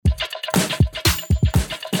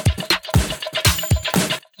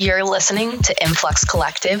You're listening to Influx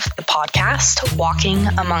Collective, the podcast, walking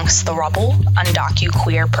amongst the rubble, undocu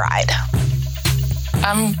queer pride.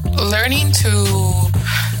 I'm learning to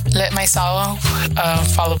let myself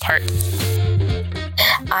fall apart.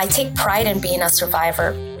 I take pride in being a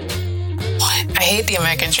survivor. I hate the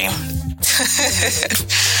American dream.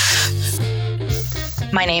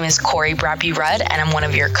 My name is Corey Bradby-Rudd, and I'm one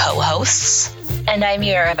of your co-hosts. And I'm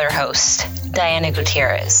your other host, Diana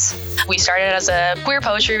Gutierrez. We started as a queer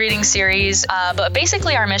poetry reading series, but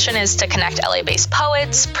basically our mission is to connect LA-based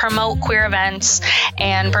poets, promote queer events,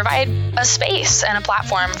 and provide a space and a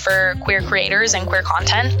platform for queer creators and queer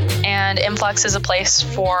content. And Influx is a place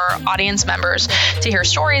for audience members to hear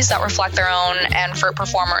stories that reflect their own and for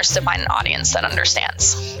performers to find an audience that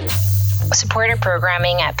understands. Support our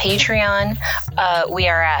programming at Patreon. We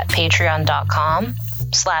are at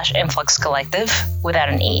patreon.com/Influx Collective without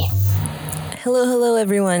an E. Hello,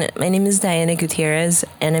 everyone. My name is Diana Gutierrez,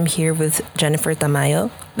 and I'm here with Jennif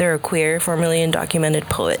Tamayo. They're a queer, formerly undocumented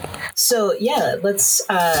poet. So yeah, let's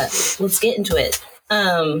get into it.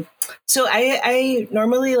 So I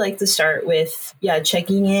normally like to start with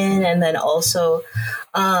checking in, and then also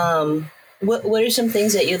what are some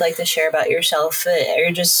things that you'd like to share about yourself,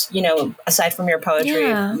 or just aside from your poetry?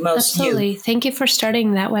 Yeah, absolutely. Thank you for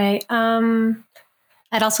starting that way.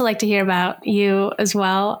 I'd also like to hear about you as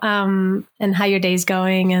well, and how your day's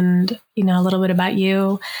going, and a little bit about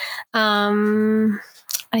you.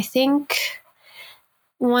 I think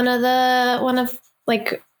one of the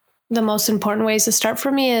most important ways to start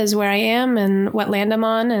for me is where I am and what land I'm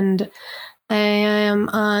on, and I am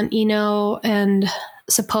on Ino and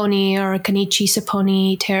Saponi or Kanichi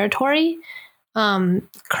Saponi territory,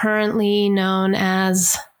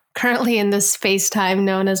 currently in this space-time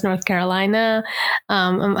known as North Carolina.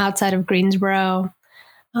 I'm outside of Greensboro,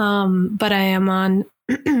 but I am on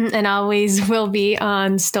and always will be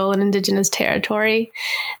on stolen Indigenous territory.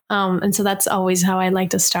 And so that's always how I like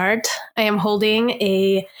to start. I am holding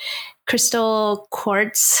a crystal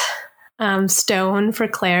quartz stone for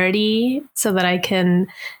clarity so that I can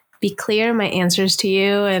be clear in my answers to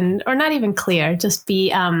you, or not even clear, just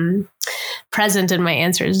be present in my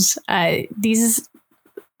answers.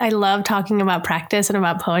 I love talking about practice and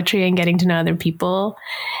about poetry and getting to know other people.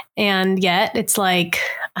 And yet it's like,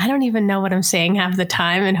 I don't even know what I'm saying half the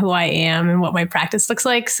time and who I am and what my practice looks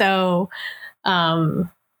like. So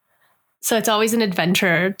it's always an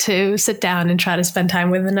adventure to sit down and try to spend time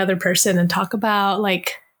with another person and talk about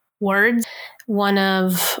words.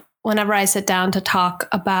 Whenever I sit down to talk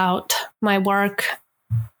about my work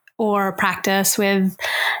or practice with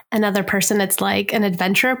another person, it's like an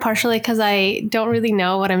adventure, partially because I don't really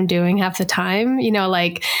know what I'm doing half the time,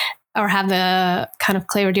 or have the kind of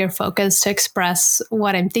clarity or focus to express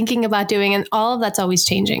what I'm thinking about doing. And all of that's always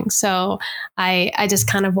changing. So I just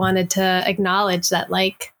kind of wanted to acknowledge that,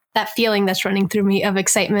 that feeling that's running through me of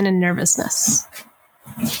excitement and nervousness.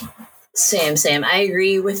 Same. I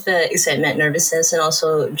agree with the excitement, nervousness, and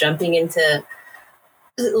also jumping into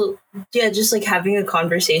just having a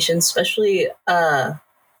conversation, especially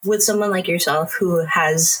with someone like yourself who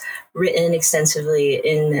has written extensively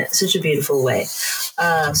in such a beautiful way.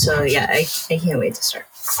 I can't wait to start.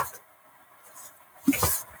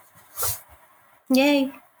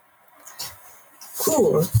 Yay.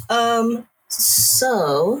 Cool.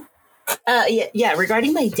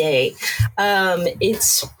 Regarding my day,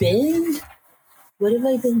 it's been, what have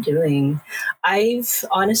I been doing? I've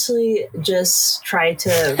honestly just tried to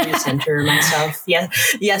recenter myself. Yeah.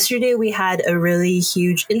 Yesterday we had a really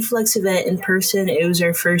huge Influx event in person. It was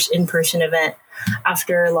our first in-person event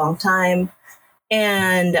after a long time.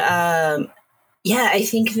 And I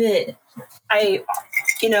think that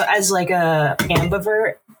as a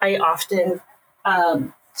ambivert, I often,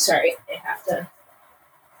 sorry, I have to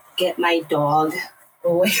get my dog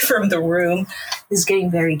away from the room. Is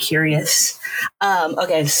getting very curious.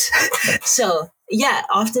 Okay, so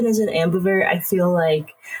often as an ambivert, I feel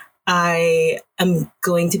like I am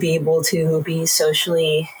going to be able to be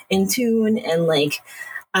socially in tune, and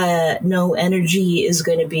no energy is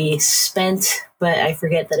going to be spent, but I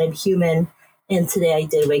forget that I'm human. And today I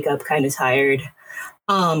did wake up kind of tired.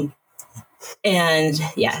 Recentering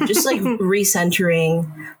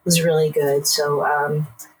was really good. So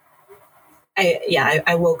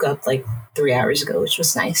I woke up 3 hours ago, which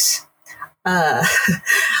was nice. It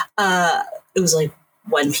was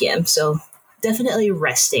 1 p.m. So definitely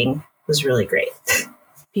resting was really great.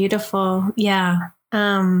 Beautiful. Yeah.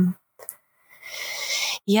 I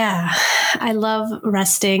love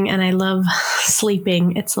resting and I love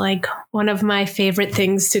sleeping. It's one of my favorite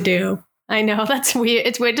things to do. I know that's weird.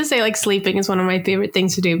 It's weird to say like sleeping is one of my favorite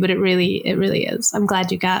things to do, but it really is. I'm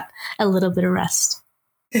glad you got a little bit of rest.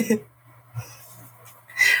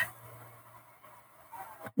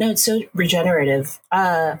 No, it's so regenerative.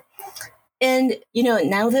 And,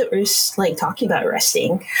 now that we're like talking about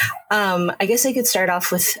resting, I guess I could start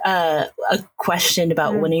off with a question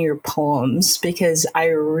about one of your poems, because I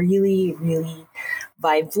really, really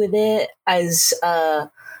vibe with it as a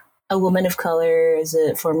woman of color, as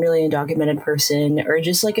a formerly undocumented person, or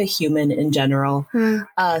just like a human in general.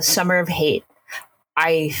 Summer of Hate.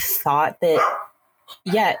 I thought that,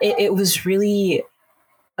 it was really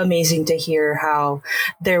amazing to hear how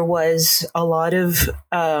there was a lot of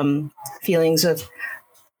feelings of,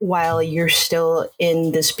 while you're still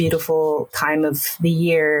in this beautiful time of the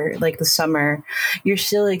year, like the summer, you're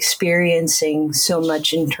still experiencing so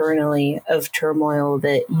much internally of turmoil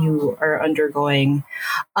that you are undergoing.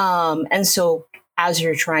 And so as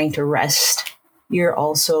you're trying to rest, you're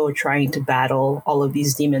also trying to battle all of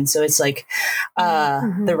these demons. So it's like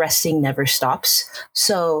the resting never stops.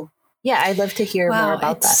 So yeah, I'd love to hear more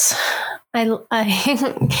about that.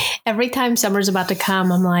 I every time summer's about to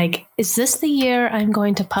come, I'm like, is this the year I'm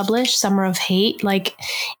going to publish Summer of Hate, like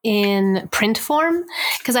in print form?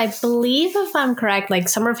 Because I believe, if I'm correct, like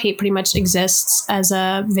Summer of Hate pretty much exists as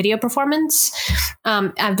a video performance.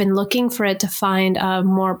 I've been looking for it to find a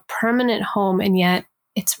more permanent home, and yet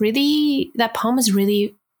that poem is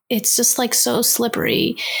really, it's just like so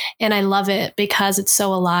slippery, and I love it because it's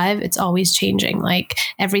so alive. It's always changing. Like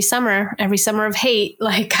every summer of hate,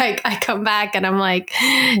 like I come back and I'm like,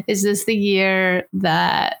 is this the year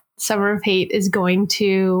that Summer of Hate is going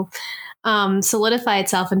to solidify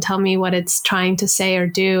itself and tell me what it's trying to say or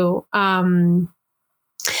do? I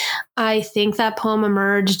think that poem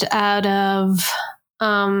emerged out of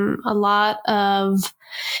a lot of,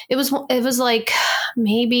 it was like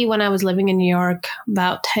maybe when I was living in New York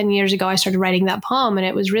about 10 years ago, I started writing that poem. And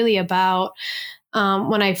it was really about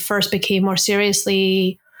when I first became more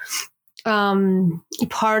seriously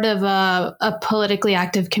part of a politically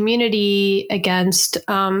active community against,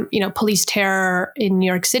 police terror in New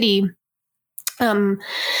York City. And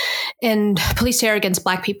police terror against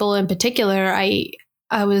Black people in particular.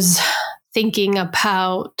 I was thinking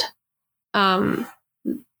about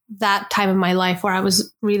that time of my life where I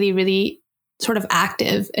was really, really sort of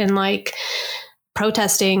active and like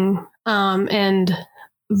protesting and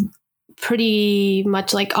pretty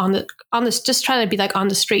much like on this, just trying to be like on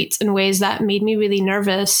the streets in ways that made me really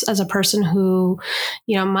nervous as a person who,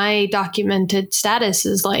 my documented status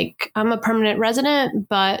is like, I'm a permanent resident,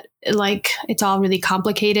 but like, it's all really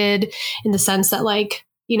complicated in the sense that like,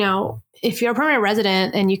 if you're a permanent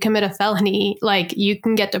resident and you commit a felony, like you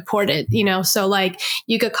can get deported, so like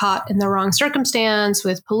you get caught in the wrong circumstance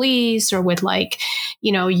with police or with like,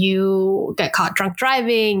 you get caught drunk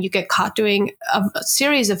driving, you get caught doing a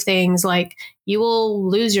series of things, like you will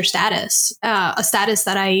lose your status, a status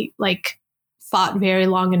that I like fought very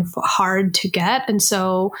long and hard to get. And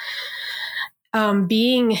so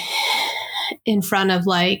being in front of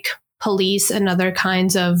like police and other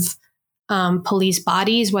kinds of police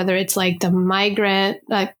bodies, whether it's like the migrant,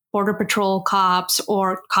 like border patrol cops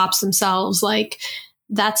or cops themselves, like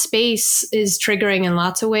that space is triggering in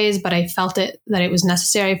lots of ways, but I felt that it was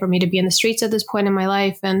necessary for me to be in the streets at this point in my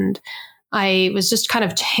life. And I was just kind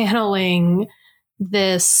of channeling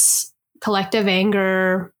this collective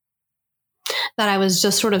anger that I was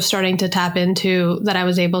just sort of starting to tap into, that I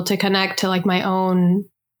was able to connect to like my own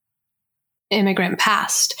immigrant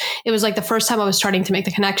past. It was like the first time I was starting to make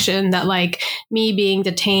the connection that like me being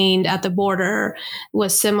detained at the border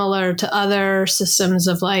was similar to other systems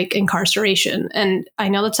of like incarceration. And I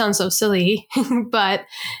know that sounds so silly, but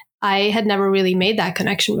I had never really made that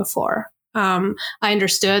connection before. I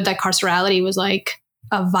understood that carcerality was like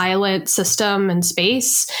a violent system and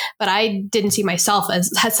space, but I didn't see myself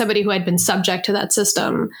as somebody who had been subject to that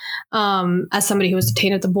system, as somebody who was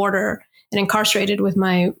detained at the border and incarcerated with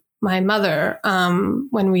my mother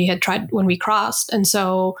when we crossed. And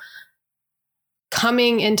so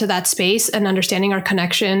coming into that space and understanding our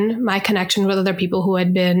connection, my connection with other people who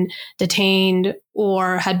had been detained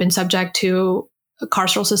or had been subject to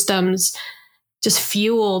carceral systems, just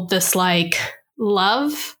fueled this like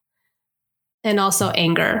love and also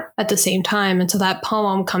anger at the same time. And so that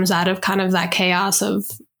poem comes out of kind of that chaos of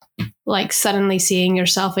like suddenly seeing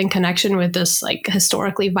yourself in connection with this like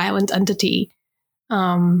historically violent entity.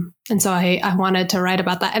 And so I wanted to write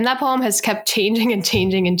about that. And that poem has kept changing and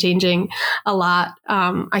changing and changing a lot.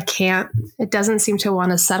 It doesn't seem to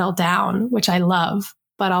want to settle down, which I love,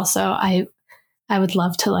 but also I would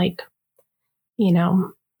love to like,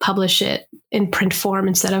 publish it in print form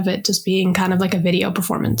instead of it just being kind of like a video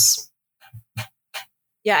performance.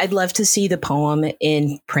 Yeah, I'd love to see the poem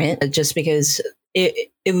in print just because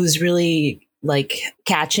it was really like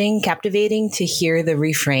captivating to hear the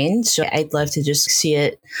refrain. So I'd love to just see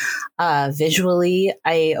it visually.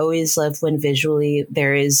 I always love when visually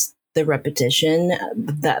there is the repetition.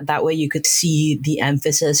 That way you could see the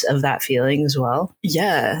emphasis of that feeling as well.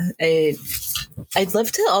 Yeah, I'd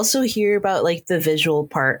love to also hear about like the visual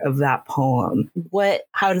part of that poem.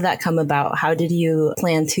 How did that come about? How did you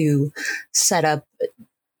plan to set up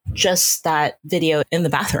just that video in the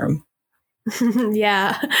bathroom?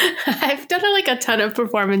 Yeah, I've done like a ton of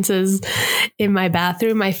performances in my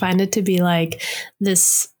bathroom. I find it to be like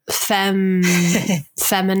this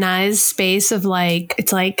feminized space of like,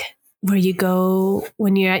 it's like where you go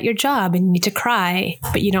when you're at your job and you need to cry,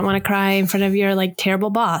 but you don't want to cry in front of your like terrible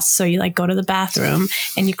boss. So you like go to the bathroom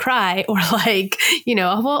and you cry, or like, you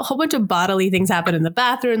know, a whole bunch of bodily things happen in the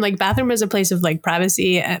bathroom. Like bathroom is a place of like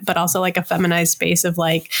privacy, but also like a feminized space of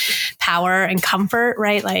like power and comfort,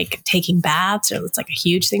 right? Like taking baths, or it's like a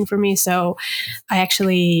huge thing for me. So I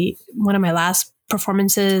actually, one of my last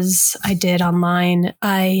performances I did online,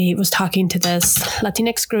 I was talking to this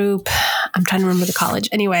Latinx group. I'm trying to remember the college.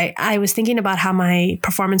 Anyway, I was thinking about how my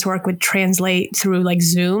performance work would translate through like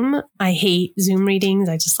Zoom. I hate Zoom readings.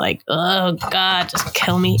 I just like, oh God, just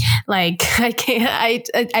kill me. Like I can't,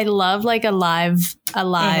 I love like a live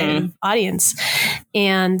audience.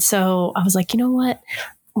 And so I was like, you know what?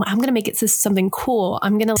 Well, I'm going to make it something cool.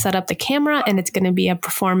 I'm going to set up the camera and it's going to be a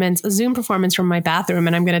Zoom performance from my bathroom,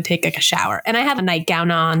 and I'm going to take like a shower. And I had a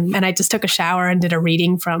nightgown on and I just took a shower and did a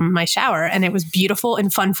reading from my shower, and it was beautiful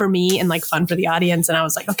and fun for me and like fun for the audience. And I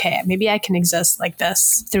was like, okay, maybe I can exist like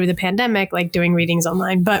this through the pandemic, like doing readings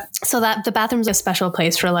online. But so that the bathroom's a special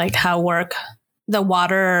place for like how the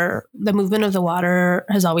movement of the water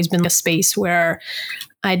has always been a space where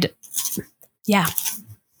Yeah.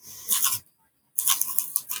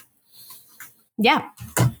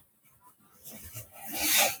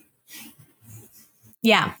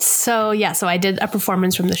 So I did a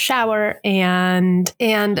performance from the shower, and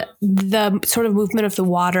the sort of movement of the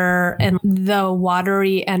water and the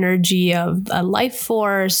watery energy of a life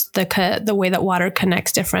force, the way that water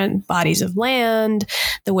connects different bodies of land,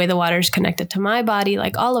 the way the water is connected to my body,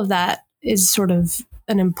 like all of that is sort of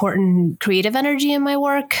an important creative energy in my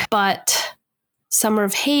work. But Summer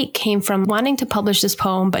of Hate came from wanting to publish this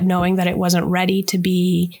poem, but knowing that it wasn't ready to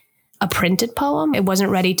be a printed poem. It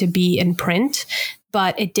wasn't ready to be in print,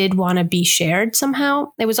 but it did want to be shared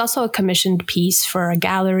somehow. It was also a commissioned piece for a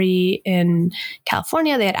gallery in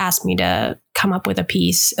California. They had asked me to come up with a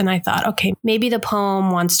piece, and I thought, okay, maybe the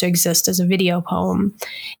poem wants to exist as a video poem.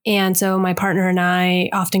 And so my partner and I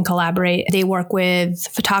often collaborate. They work with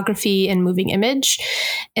photography and moving image.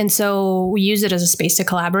 And so we use it as a space to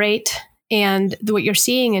collaborate. And what you're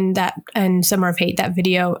seeing in that and Summer of Hate, that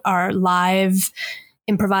video, are live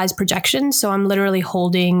improvised projections. So I'm literally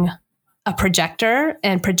holding a projector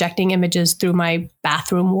and projecting images through my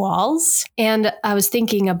bathroom walls. And I was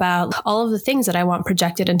thinking about all of the things that I want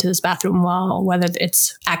projected into this bathroom wall, whether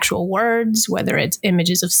it's actual words, whether it's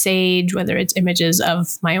images of sage, whether it's images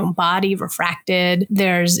of my own body refracted.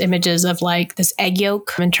 There's images of like this egg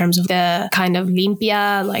yolk in terms of the kind of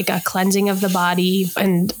limpia, like a cleansing of the body.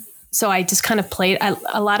 And so I just kind of played.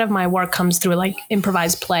 A lot of my work comes through like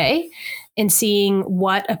improvised play and seeing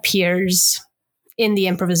what appears in the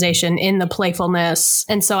improvisation, in the playfulness.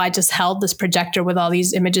 And so I just held this projector with all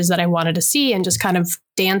these images that I wanted to see and just kind of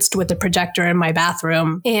danced with the projector in my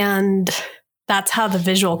bathroom. And that's how the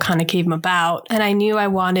visual kind of came about. And I knew I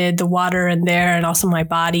wanted the water in there and also my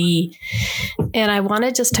body. And I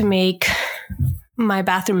wanted just to make my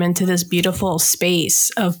bathroom into this beautiful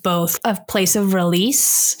space of both a place of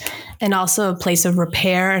release and also a place of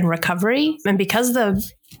repair and recovery. And because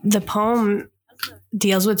the poem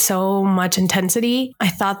deals with so much intensity, I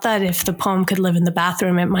thought that if the poem could live in the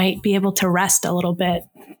bathroom, it might be able to rest a little bit.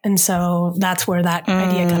 And so that's where that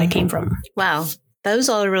idea kind of came from. Wow. That was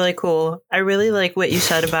all really cool. I really like what you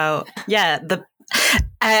said about,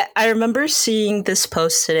 I remember seeing this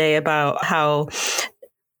post today about how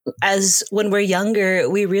when we're younger,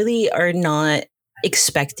 we really are not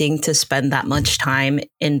expecting to spend that much time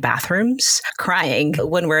in bathrooms crying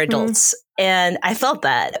when we're adults. And I felt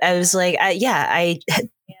that. I was like, I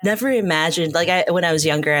never imagined, like when I was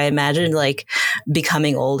younger, I imagined like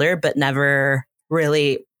becoming older, but never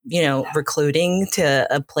really, recluding to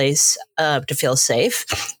a place to feel safe.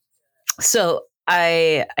 So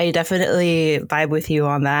I definitely vibe with you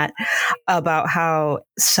on that, about how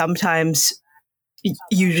sometimes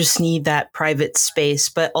you just need that private space,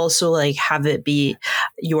 but also like have it be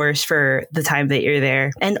yours for the time that you're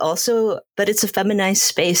there. And also that it's a feminized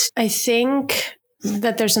space. I think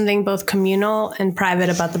that there's something both communal and private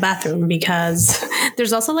about the bathroom, because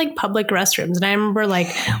there's also like public restrooms. And I remember like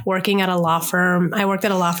working at a law firm. I worked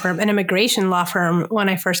at a law firm, an immigration law firm, when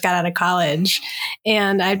I first got out of college.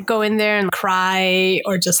 And I'd go in there and cry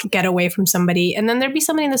or just get away from somebody. And then there'd be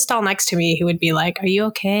somebody in the stall next to me who would be like, "Are you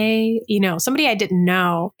okay?" You know, somebody I didn't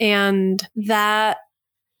know. And that,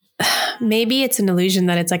 maybe it's an illusion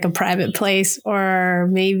that it's like a private place, or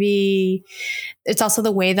maybe it's also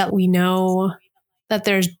the way that we know that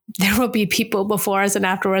there will be people before us and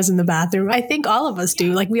after us in the bathroom. I think all of us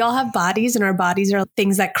do. Like, we all have bodies, and our bodies are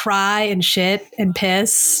things that cry and shit and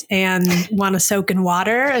piss and want to soak in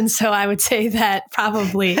water. And so I would say that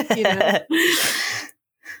probably, you know.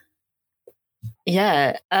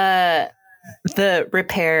 Yeah. The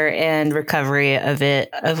repair and recovery of it,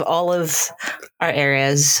 of all of our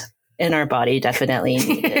areas in our body, definitely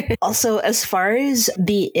needed. Also, as far as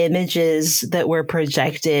the images that were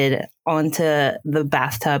projected onto the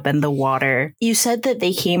bathtub and the water, you said that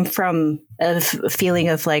they came from a feeling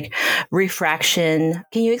of like refraction.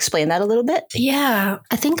 Can you explain that a little bit? Yeah,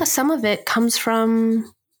 I think some of it comes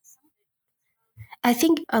from, I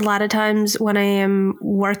think a lot of times when I am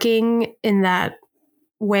working in that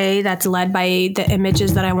way that's led by the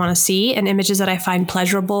images that I want to see and images that I find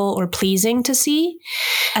pleasurable or pleasing to see,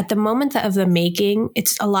 at the moment of the making,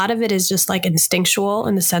 it's a lot of it is just like instinctual,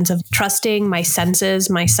 in the sense of trusting my senses,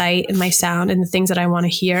 my sight and my sound and the things that I want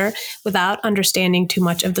to hear, without understanding too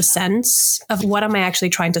much of the sense of what am I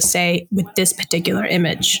actually trying to say with this particular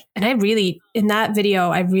image. And I really, in that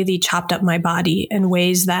video, I really chopped up my body in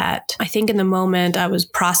ways that I think in the moment I was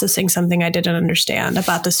processing something I didn't understand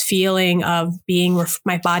about this feeling of being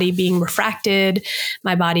my body being refracted,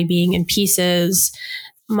 my body being in pieces,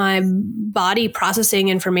 my body processing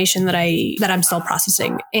information that I'm still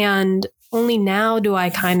processing. And only now do I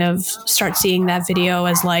kind of start seeing that video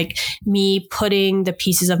as like me putting the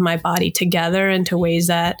pieces of my body together into ways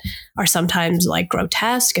that are sometimes like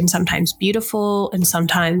grotesque and sometimes beautiful and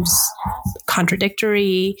sometimes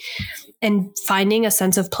contradictory, and finding a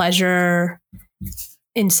sense of pleasure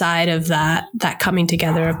inside of that coming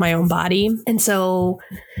together of my own body. And so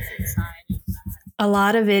a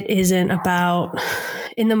lot of it isn't about,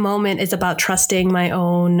 in the moment, it's about trusting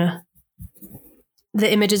the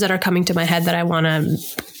images that are coming to my head that I want to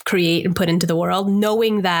create and put into the world,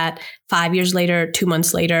 knowing that 5 years later, 2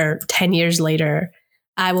 months later, 10 years later,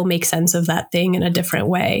 I will make sense of that thing in a different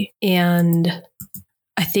way. And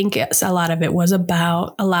I think a lot of it was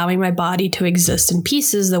about allowing my body to exist in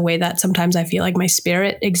pieces the way that sometimes I feel like my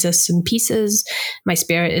spirit exists in pieces. My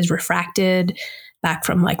spirit is refracted back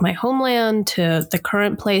from like my homeland to the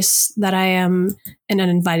current place that I am, an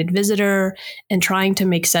uninvited visitor, and trying to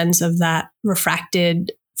make sense of that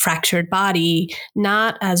refracted, fractured body,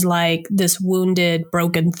 not as like this wounded,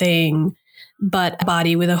 broken thing, but a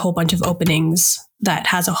body with a whole bunch of openings that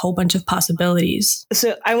has a whole bunch of possibilities.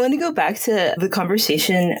 So I want to go back to the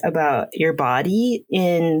conversation about your body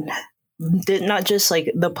in not just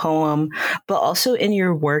like the poem, but also in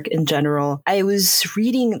your work in general. I was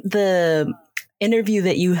reading the interview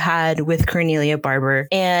that you had with Cornelia Barber,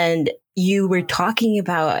 and you were talking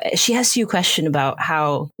about, she asked you a question about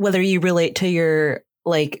how, whether you relate to your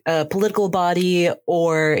like a political body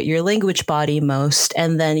or your language body most.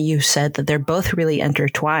 And then you said that they're both really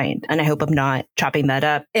intertwined. And I hope I'm not chopping that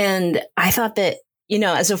up. And I thought that, you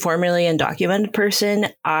know, as a formerly undocumented person,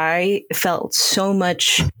 I felt so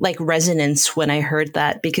much like resonance when I heard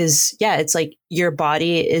that, because yeah, it's like your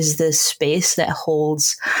body is this space that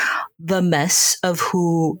holds the mess of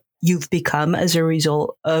who you've become as a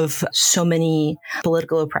result of so many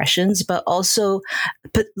political oppressions, but also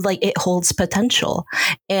like it holds potential,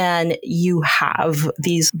 and you have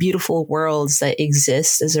these beautiful worlds that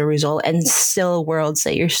exist as a result, and still worlds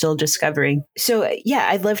that you're still discovering. So yeah,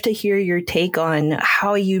 I'd love to hear your take on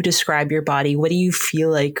how you describe your body. What do you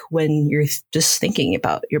feel like when you're just thinking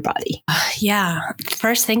about your body? Yeah.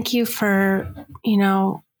 First, thank you for,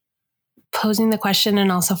 posing the question, and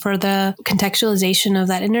also for the contextualization of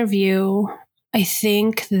that interview. I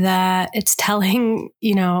think that it's telling,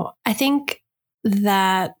 I think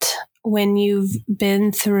that when you've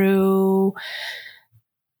been through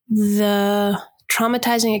the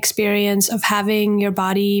traumatizing experience of having your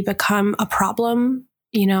body become a problem,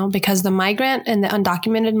 because the migrant and the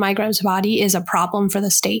undocumented migrant's body is a problem for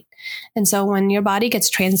the state. And so when your body gets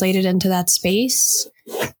translated into that space,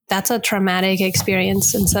 that's a traumatic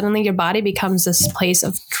experience. And suddenly your body becomes this place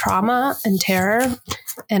of trauma and terror,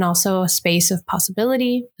 and also a space of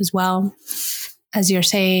possibility as well. as you're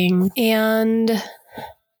saying. And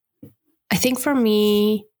I think for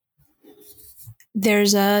me,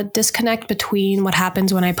 there's a disconnect between what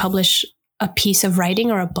happens when I publish a piece of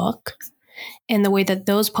writing or a book and the way that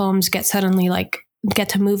those poems get suddenly get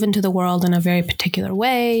to move into the world in a very particular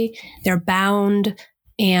way. They're bound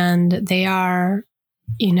and they are,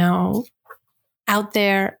 out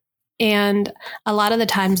there. And a lot of the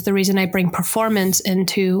times, the reason I bring performance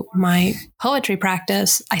into my poetry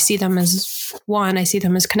practice, I see them as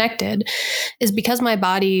connected, is because my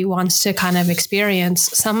body wants to kind of experience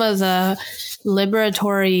some of the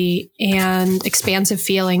liberatory and expansive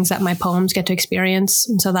feelings that my poems get to experience.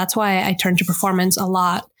 And so that's why I turn to performance a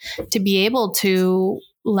lot, to be able to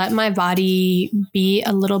let my body be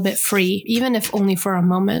a little bit free, even if only for a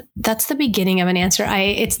moment. That's the beginning of an answer.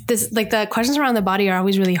 The questions around the body are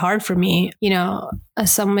always really hard for me,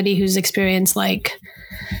 as somebody who's experienced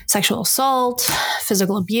sexual assault,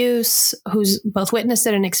 physical abuse, who's both witnessed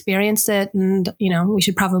it and experienced it. And, we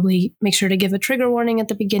should probably make sure to give a trigger warning at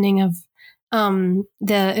the beginning of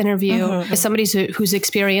the interview. As somebody who's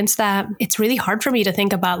experienced that, it's really hard for me to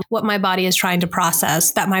think about what my body is trying to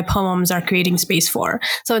process that my poems are creating space for.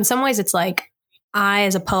 So in some ways, it's like I,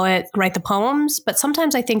 as a poet, write the poems, but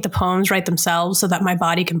sometimes I think the poems write themselves so that my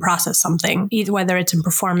body can process something, either whether it's in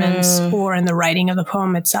performance or in the writing of the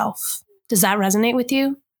poem itself. Does that resonate with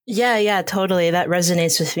you? Yeah, totally. That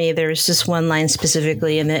resonates with me. There was just one line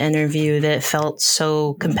specifically in the interview that felt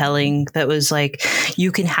so compelling. That was like,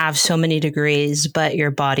 you can have so many degrees, but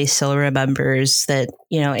your body still remembers that,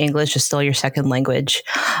 English is still your second language.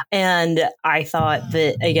 And I thought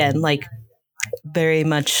that, again, very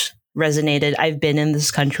much resonated. I've been in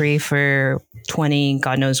this country for 20,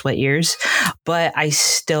 God knows what years, but I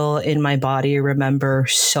still in my body remember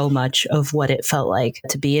so much of what it felt like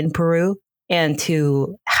to be in Peru. And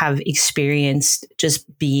to have experienced just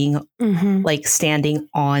being standing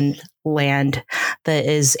on land that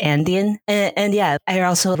is Andean. And yeah, I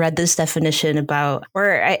also read this definition about,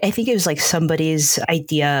 or I think it was somebody's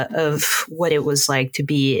idea of what it was like to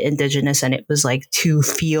be indigenous. And it was to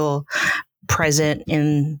feel present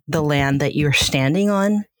in the land that you're standing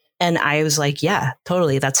on. And I was yeah,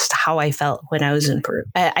 totally. That's how I felt when I was in Peru.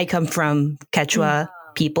 I come from Quechua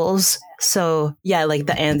peoples. So yeah,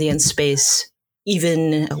 the Andean space,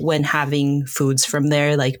 even when having foods from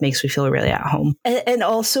there, makes me feel really at home. And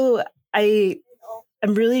also I'm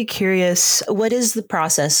really curious, what is the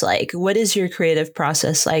process like? What is your creative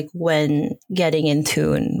process like when getting in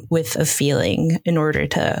tune with a feeling in order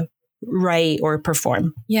to write or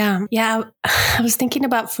perform? Yeah. I was thinking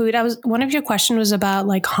about food. One of your questions was about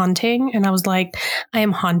haunting. And I was I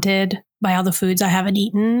am haunted by all the foods I haven't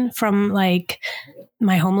eaten from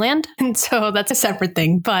my homeland. And so that's a separate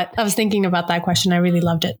thing. But I was thinking about that question. I really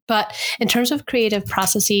loved it. But in terms of creative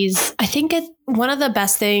processes, I think one of the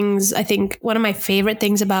best things, one of my favorite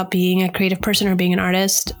things about being a creative person or being an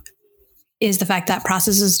artist is the fact that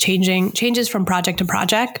processes changes from project to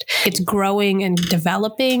project. It's growing and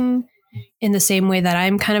developing in the same way that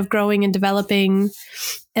I'm kind of growing and developing.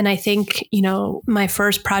 And I think, my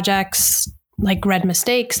first projects, Red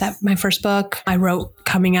Mistakes, that my first book I wrote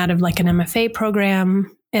coming out of an MFA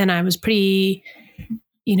program. And I was pretty,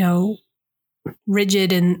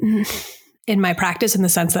 rigid in my practice in the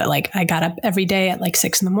sense that I got up every day at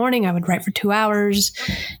 6 a.m. I would write for 2 hours.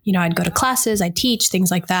 I'd go to classes, I'd teach,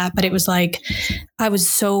 things like that. But it was I was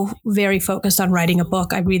so very focused on writing a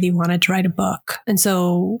book. I really wanted to write a book. And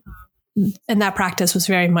that practice was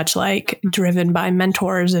very much driven by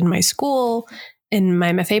mentors in my school, in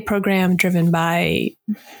my MFA program, driven by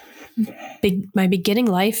my beginning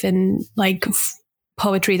life and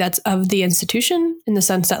poetry that's of the institution, in the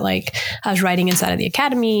sense that I was writing inside of the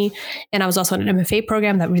academy, and I was also in an MFA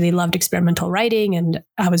program that really loved experimental writing. And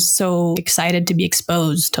I was so excited to be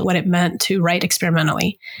exposed to what it meant to write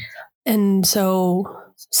experimentally. And so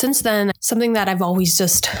since then, something that I've always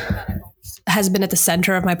just has been at the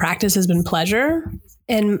center of my practice has been pleasure,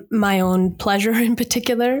 and my own pleasure in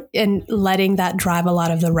particular, and letting that drive a lot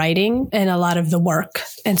of the writing and a lot of the work.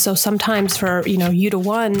 And so sometimes for,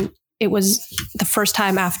 U-1, it was the first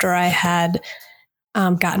time after I had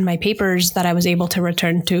gotten my papers that I was able to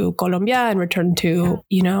return to Colombia and return to,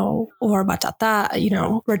 or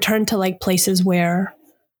Bachata, return to places where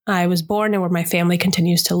I was born and where my family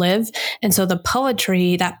continues to live. And so the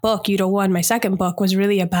poetry, that book, U-1, my second book, was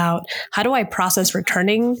really about how do I process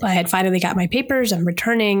returning? I had finally got my papers and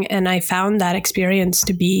returning, and I found that experience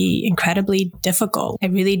to be incredibly difficult. I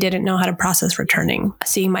really didn't know how to process returning.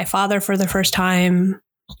 Seeing my father for the first time,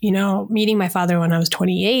 meeting my father when I was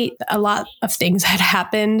 28, a lot of things had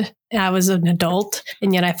happened. I was an adult,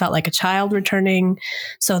 and yet I felt like a child returning.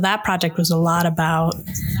 So that project was a lot about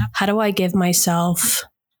how do I give myself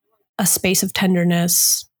a space of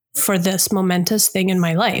tenderness for this momentous thing in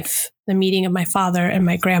my life, the meeting of my father and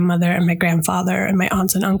my grandmother and my grandfather and my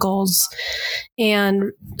aunts and uncles,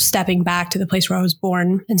 and stepping back to the place where I was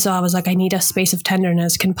born. And so I was like, I need a space of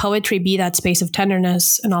tenderness. Can poetry be that space of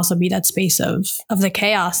tenderness and also be that space of the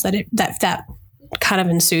chaos that kind of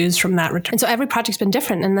ensues from that return? And so every project's been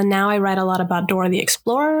different. And then now I write a lot about Dora the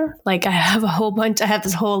Explorer. Like I have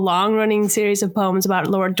this whole long running series of poems about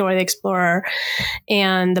Lord Dora the Explorer.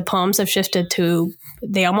 And the poems have shifted to,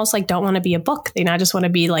 they almost like don't want to be a book. They now just want to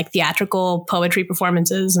be like theatrical poetry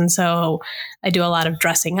performances. And so I do a lot of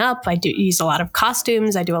dressing up. I do use a lot of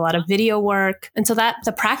costumes. I do a lot of video work. And so that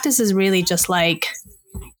the practice is really just like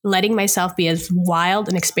letting myself be as wild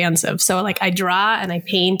and expansive. So like I draw and I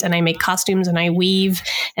paint and I make costumes and I weave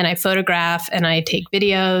and I photograph and I take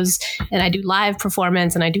videos and I do live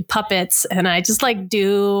performance and I do puppets and I just like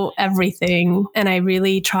do everything. And I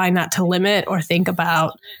really try not to limit or think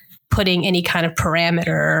about putting any kind of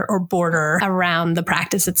parameter or border around the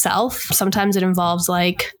practice itself. Sometimes it involves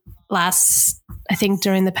like I think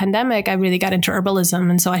during the pandemic, I really got into herbalism.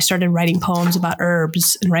 And so I started writing poems about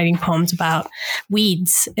herbs and writing poems about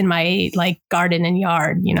weeds in my like garden and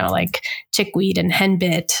yard, like chickweed and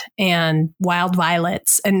henbit and wild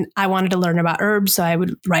violets. And I wanted to learn about herbs. So I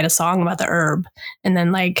would write a song about the herb and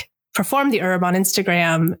then like perform the herb on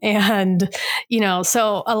Instagram. And,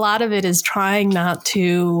 so a lot of it is trying not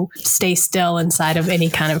to stay still inside of any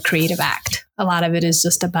kind of creative act. A lot of it is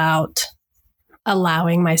just about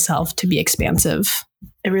allowing myself to be expansive.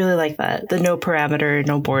 I really like that. The no parameter,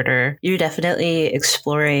 no border. You're definitely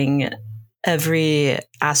exploring every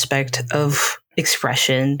aspect of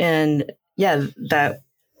expression. And yeah, that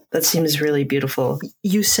seems really beautiful.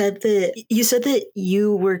 You said that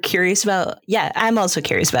you were curious about, I'm also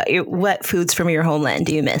curious about what foods from your homeland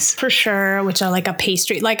do you miss? For sure, which are like a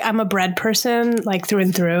pastry. Like I'm a bread person, like through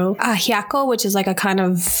and through. Ajiaco, which is like a kind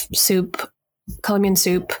of soup, Colombian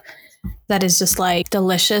soup that is just like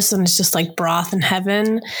delicious and it's just like broth in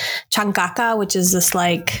heaven. Chancaca, which is this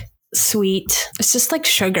like sweet, it's just like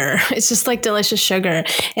sugar. It's just like delicious sugar.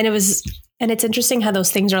 And it's interesting how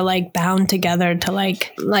those things are like bound together to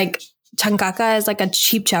like chancaca is like a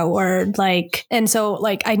Chibcha word. And so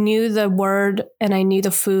like I knew the word and I knew the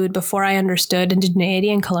food before I understood indigeneity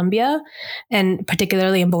in Colombia and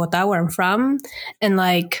particularly in Bogota where I'm from. And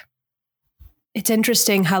like, it's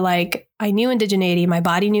interesting how like I knew indigeneity, my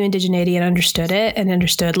body knew indigeneity and understood it and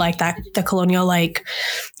understood like that the colonial like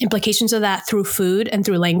implications of that through food and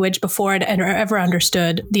through language before it ever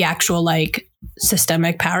understood the actual like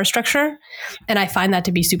systemic power structure. And I find that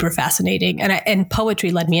to be super fascinating. And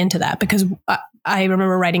poetry led me into that because I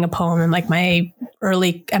remember writing a poem in like my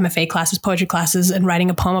early MFA classes, poetry classes, and writing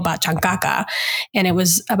a poem about chancaca. And it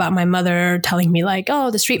was about my mother telling me like,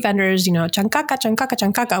 oh, the street vendors, chancaca, chancaca,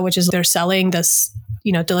 chancaca, which is they're selling this,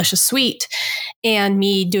 delicious sweet. And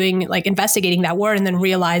me doing like investigating that word and then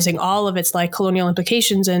realizing all of its like colonial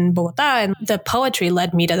implications in Bogota. And the poetry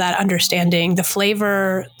led me to that understanding. The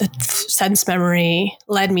flavor, the sense memory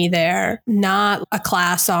led me there, not a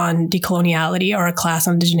class on decoloniality or a class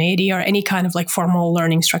on indigeneity or any kind of like formal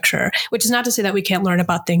learning structure, which is not to say that we can't learn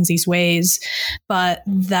about things these ways, but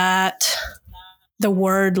that the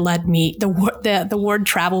word led me, the word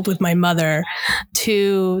traveled with my mother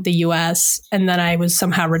to the US. And then I was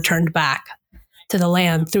somehow returned back to the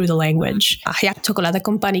land through the language. Chocolate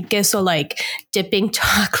con pan y queso, like dipping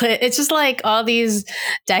chocolate. It's just like all these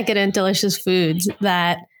decadent, delicious foods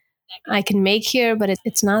that I can make here, but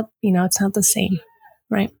it's not, it's not the same.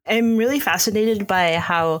 Right. I'm really fascinated by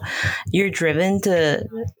how you're driven to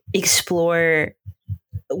explore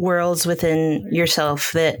worlds within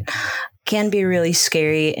yourself that can be really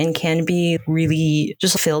scary and can be really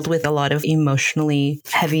just filled with a lot of emotionally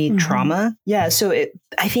heavy trauma. Yeah. So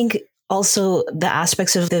I think also the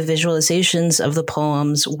aspects of the visualizations of the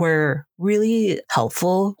poems were really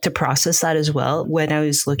helpful to process that as well. When I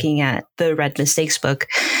was looking at the Red Mistakes book,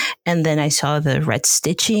 and then I saw the red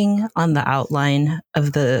stitching on the outline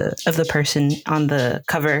of the person on the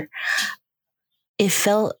cover, it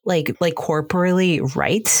felt like corporally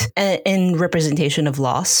right in representation of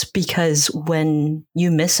loss, because when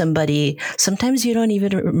you miss somebody, sometimes you don't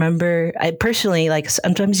even remember. I personally, like,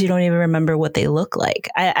 sometimes you don't even remember what they look like.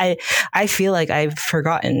 I feel like I've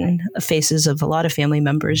forgotten faces of a lot of family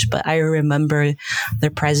members, but I remember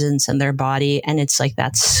their presence and their body, and it's like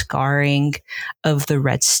that scarring of the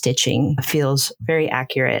red stitching feels very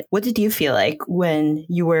accurate. What did you feel like when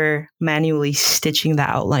you were manually stitching the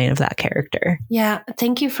outline of that character? Yeah,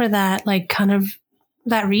 thank you for that. Like, kind of,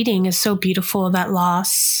 that reading is so beautiful, that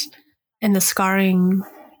loss and the scarring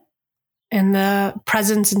and the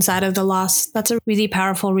presence inside of the loss. That's a really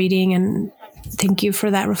powerful reading, and thank you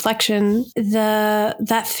for that reflection.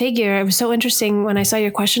 That figure, it was so interesting when I saw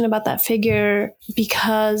your question about that figure,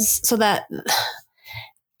 because that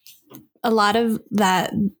a lot of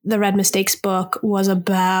that, the Red Mistakes book was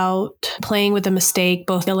about playing with the mistake,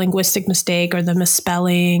 both the linguistic mistake or the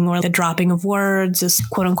misspelling or the dropping of words, this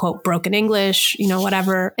quote unquote broken English,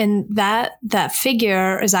 whatever. And that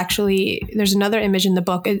figure is actually, there's another image in the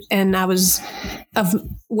book, and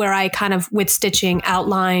where I kind of, with stitching,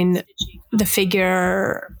 outline the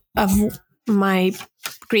figure of my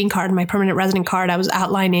green card, my permanent resident card. I would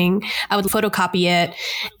photocopy it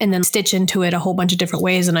and then stitch into it a whole bunch of different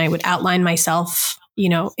ways. And I would outline myself,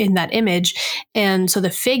 in that image. And so the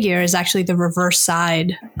figure is actually the reverse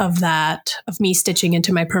side of me stitching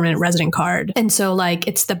into my permanent resident card. And so like,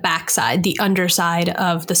 it's the backside, the underside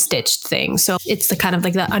of the stitched thing. So it's the kind of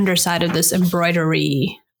like the underside of this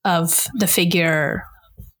embroidery of the figure,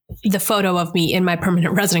 the photo of me in my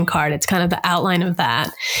permanent resident card. It's kind of the outline of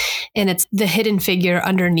that. And it's the hidden figure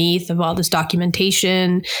underneath of all this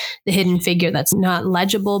documentation, the hidden figure that's not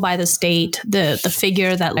legible by the state, the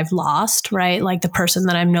figure that I've lost, right? Like the person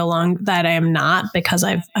that that I am not because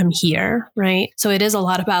I'm here, right? So it is a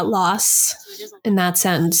lot about loss in that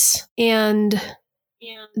sense. And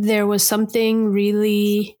there was something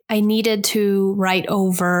really I needed to write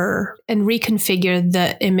over and reconfigure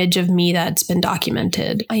the image of me that's been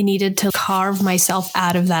documented. I needed to carve myself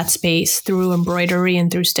out of that space through embroidery and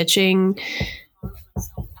through stitching,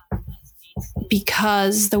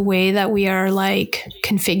 because the way that we are like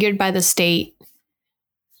configured by the state,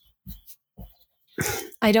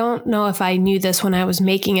 I don't know if I knew this when I was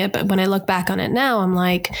making it, but when I look back on it now, I'm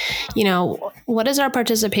like, what is our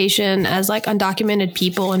participation as like undocumented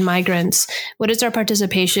people and migrants? What is our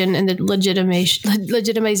participation in the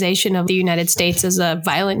legitimization of the United States as a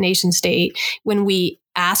violent nation state when we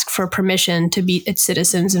ask for permission to be its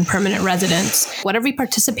citizens and permanent residents? What are we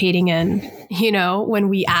participating in, when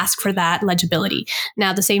we ask for that legibility?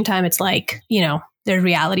 Now, at the same time, it's like, there are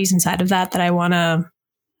realities inside of that I want to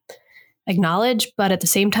acknowledge, but at the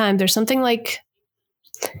same time, there's something like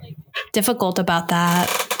difficult about that,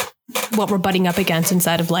 what we're butting up against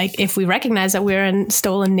inside of like, if we recognize that we're in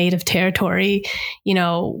stolen native territory,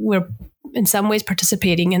 we're in some ways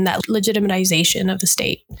participating in that legitimization of the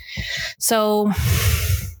state. So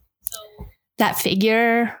that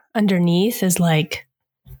figure underneath is like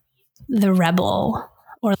the rebel,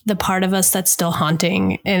 or the part of us that's still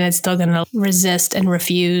haunting, and it's still going to resist and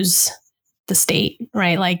refuse the state,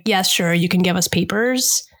 right? Like, yes, sure, you can give us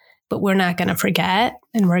papers, but we're not going to forget,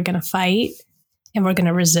 and we're going to fight, and we're going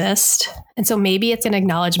to resist. And so maybe it's an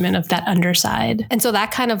acknowledgement of that underside. And so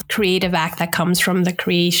that kind of creative act that comes from the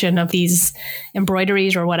creation of these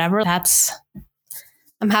embroideries or whatever,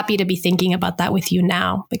 I'm happy to be thinking about that with you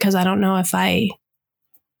now, because I don't know if I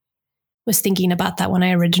was thinking about that when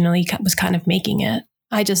I originally was kind of making it.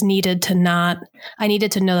 I just needed to know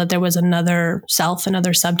that there was another self,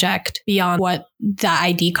 another subject beyond what the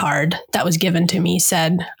ID card that was given to me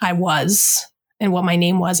said I was, and what my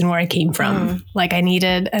name was and where I came from. Like, I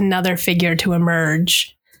needed another figure to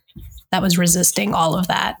emerge that was resisting all of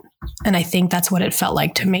that. And I think that's what it felt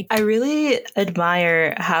like to make. I really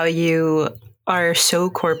admire how you are so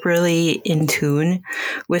corporally in tune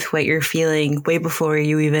with what you're feeling way before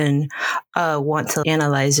you even want to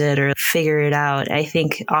analyze it or figure it out. I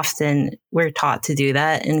think often we're taught to do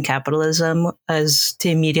that in capitalism, as to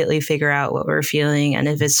immediately figure out what we're feeling. And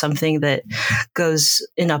if it's something that goes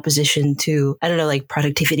in opposition to, I don't know, like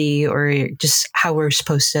productivity or just how we're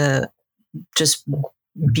supposed to just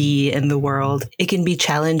be in the world, it can be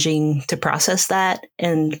challenging to process that.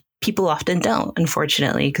 And people often don't,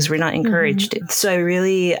 unfortunately, because we're not encouraged to. So I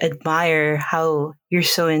really admire how you're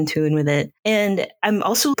so in tune with it. And I'm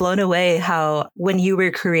also blown away how when you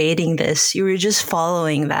were creating this, you were just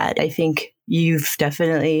following that. I think you've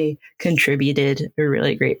definitely contributed a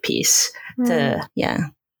really great piece to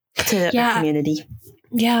our community.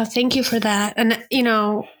 Yeah, thank you for that. And,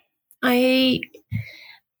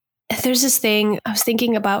 there's this thing I was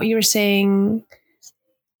thinking about, you were saying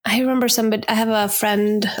I remember I have a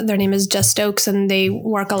friend, their name is Jess Stokes, and they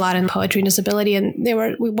work a lot in poetry and disability. And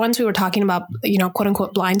once we were talking about, quote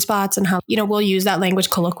unquote, blind spots and how, we'll use that language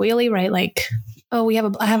colloquially, right? Like, oh,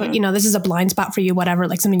 I have a, this is a blind spot for you, whatever,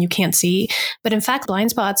 like something you can't see. But in fact, blind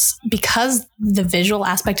spots, because the visual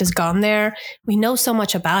aspect is gone there, we know so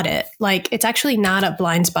much about it. Like, it's actually not a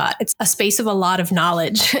blind spot. It's a space of a lot of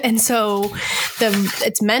knowledge. And so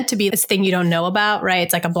it's meant to be this thing you don't know about, right?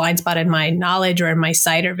 It's like a blind spot in my knowledge or in my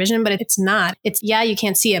sight or vision, but it's not. It's, you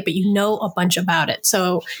can't see it, but you know a bunch about it.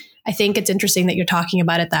 So I think it's interesting that you're talking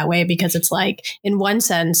about it that way, because it's like, in one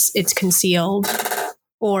sense, it's concealed,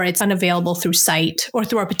 or it's unavailable through sight or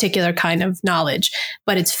through a particular kind of knowledge,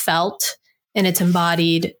 but it's felt and it's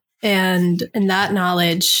embodied. And that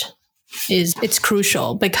knowledge it's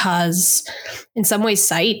crucial, because in some ways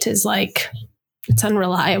sight is like, it's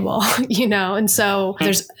unreliable, and so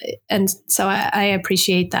I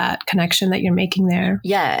appreciate that connection that you're making there.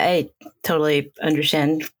 Yeah, I totally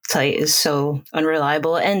understand. Sight is so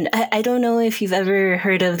unreliable. And I don't know if you've ever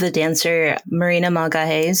heard of the dancer Marina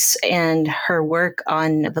Malgajes and her work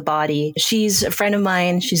on the body. She's a friend of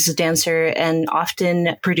mine. She's a dancer and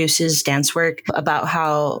often produces dance work about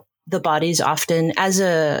how the body's often, as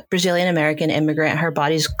a Brazilian American immigrant, her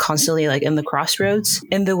body's constantly like in the crossroads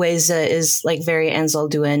in the ways that is like very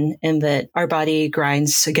Anzalduin, in that our body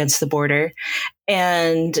grinds against the border.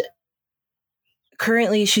 And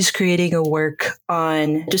currently she's creating a work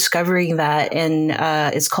on discovering that, and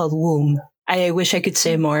it's called Womb. I wish I could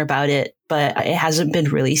say more about it, but it hasn't been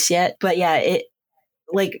released yet. But yeah, it,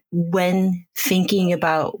 like, when thinking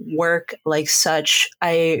about work like such,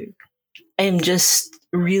 I am just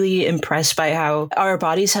really impressed by how our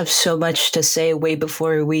bodies have so much to say way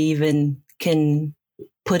before we even can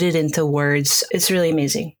put it into words. It's really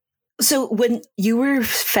amazing. So when you were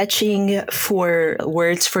fetching for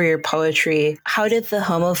words for your poetry, how did the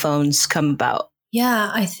homophones come about?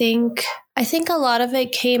 Yeah, I think a lot of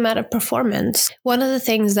it came out of performance. One of the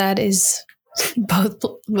things that is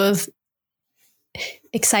both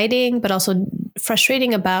exciting but also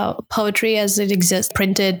frustrating about poetry as it exists,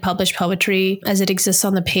 printed, published poetry as it exists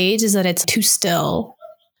on the page, is that it's too still.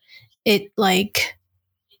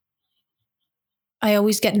 I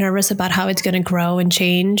always get nervous about how it's going to grow and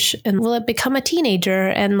change. And will it become a teenager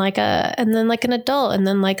and then like an adult and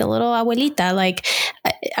then like a little abuelita? Like,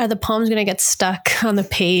 are the poems going to get stuck on the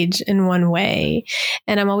page in one way?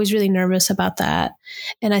 And I'm always really nervous about that.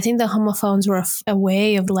 And I think the homophones were a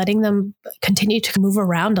way of letting them continue to move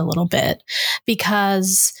around a little bit,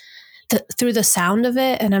 because through the sound of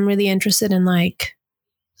it, and I'm really interested in like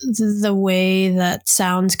the way that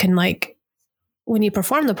sounds can, like, when you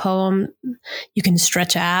perform the poem, you can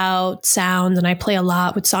stretch out sounds. And I play a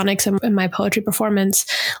lot with sonics in my poetry performance.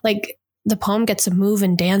 Like, the poem gets to move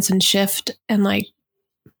and dance and shift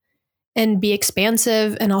and be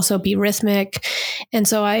expansive and also be rhythmic. And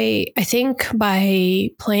so I think by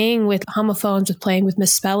playing with homophones, with playing with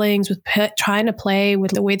misspellings, with trying to play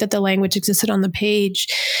with the way that the language existed on the page,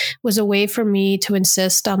 was a way for me to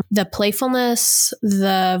insist on the playfulness,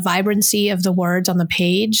 the vibrancy of the words on the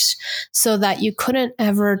page, so that you couldn't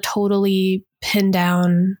ever totally pin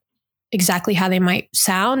down exactly how they might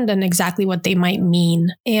sound and exactly what they might mean.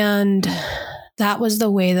 And that was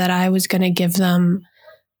the way that I was going to give them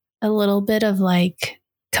a little bit of like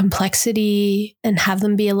complexity and have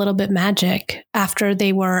them be a little bit magic after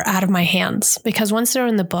they were out of my hands. Because once they're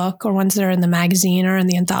in the book, or once they're in the magazine or in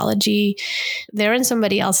the anthology, they're in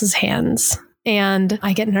somebody else's hands. And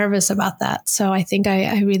I get nervous about that. So I think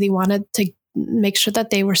I really wanted to make sure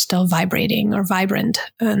that they were still vibrating or vibrant.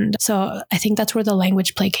 And so I think that's where the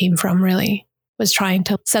language play came from, really. Was trying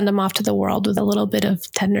to send them off to the world with a little bit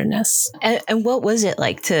of tenderness. And what was it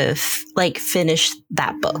like to finish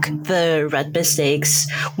that book, The Red Mistakes?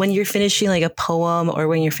 When you're finishing like a poem or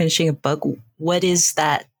when you're finishing a book, what is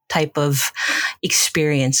that type of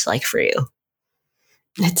experience like for you?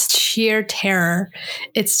 It's sheer terror.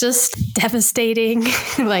 It's just devastating,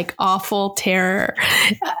 like awful terror.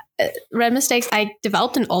 Red Mistakes, I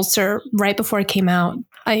developed an ulcer right before it came out.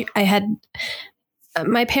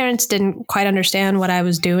 My parents didn't quite understand what I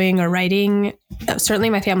was doing or writing. Certainly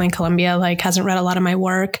my family in Colombia hasn't read a lot of my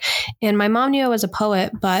work. And my mom knew I was a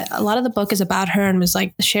poet, but a lot of the book is about her and was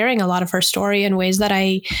like sharing a lot of her story in ways that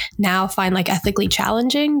I now find like ethically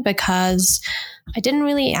challenging, because I didn't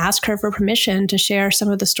really ask her for permission to share some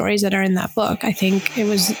of the stories that are in that book. I think it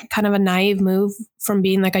was kind of a naive move from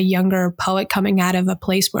being like a younger poet coming out of a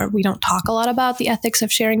place where we don't talk a lot about the ethics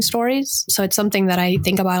of sharing stories. So it's something that I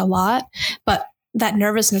think about a lot. But that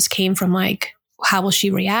nervousness came from like, how will she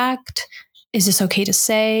react? Is this okay to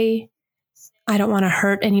say? I don't want to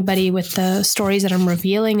hurt anybody with the stories that I'm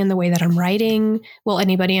revealing and the way that I'm writing. Will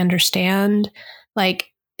anybody understand? Like,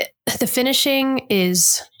 the finishing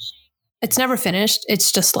it's never finished.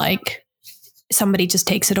 It's just like somebody just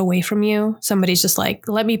takes it away from you. Somebody's just like,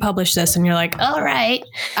 let me publish this. And you're like, all right.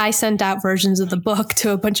 I sent out versions of the book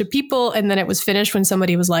to a bunch of people, and then it was finished when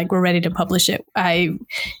somebody was like, we're ready to publish it. I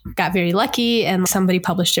got very lucky, and somebody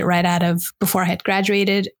published it before I had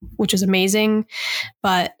graduated, which was amazing.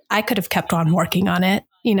 But I could have kept on working on it.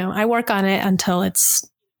 I work on it until it's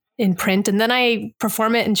in print, and then I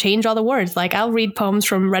perform it and change all the words. Like, I'll read poems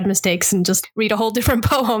from Read Mistakes and just read a whole different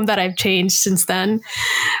poem that I've changed since then.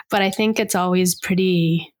 But I think it's always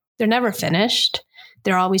they're never finished.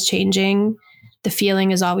 They're always changing. The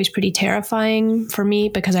feeling is always pretty terrifying for me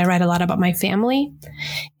because I write a lot about my family.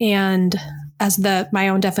 And as my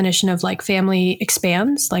own definition of like family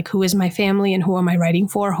expands, like who is my family and who am I writing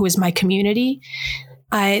for? Who is my community?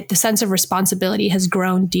 The sense of responsibility has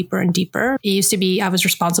grown deeper and deeper. It used to be I was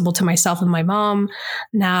responsible to myself and my mom.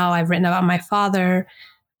 Now I've written about my father.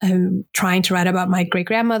 I'm trying to write about my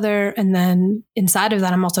great-grandmother. And then inside of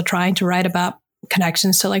that, I'm also trying to write about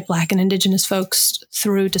connections to like Black and Indigenous folks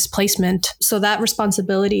through displacement. So that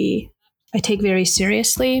responsibility I take very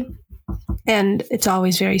seriously. And it's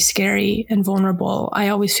always very scary and vulnerable. I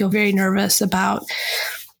always feel very nervous about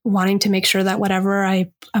wanting to make sure that whatever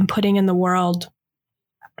I'm putting in the world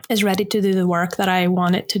is ready to do the work that I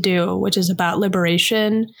want it to do, which is about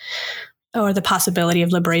liberation or the possibility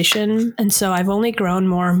of liberation. And so I've only grown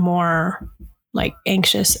more and more like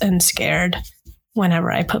anxious and scared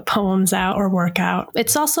whenever I put poems out or work out.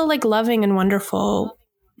 It's also like loving and wonderful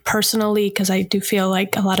personally, because I do feel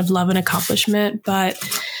like a lot of love and accomplishment, but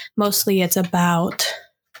mostly it's about,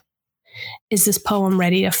 is this poem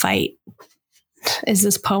ready to fight? Is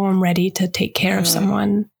this poem ready to take care of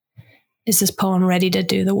someone? Is this poem ready to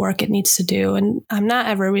do the work it needs to do? And I'm not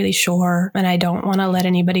ever really sure, and I don't want to let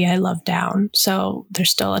anybody I love down. So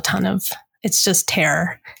there's still a ton of, it's just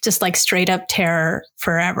terror, just like straight up terror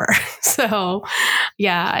forever. So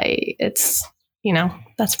yeah, it's,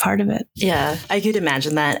 that's part of it. Yeah, I could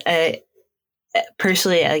imagine that.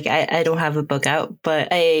 Personally, like I don't have a book out, but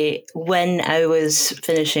when I was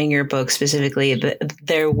finishing your book specifically,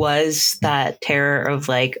 there was that terror of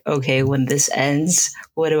like, okay, when this ends,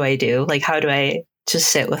 what do I do? Like, how do I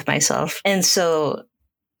just sit with myself? And so,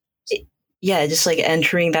 just like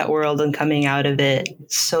entering that world and coming out of it,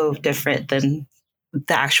 so different than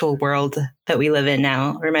the actual world that we live in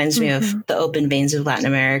now. Reminds me of the open veins of Latin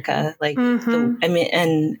America. Like,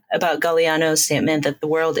 and about Galeano's statement that the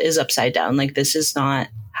world is upside down. Like, this is not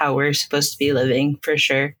how we're supposed to be living, for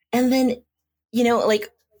sure. And then, like,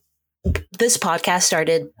 this podcast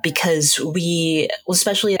started because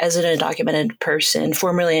especially as an undocumented person,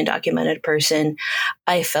 formerly undocumented person,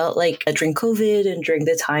 I felt like during COVID and during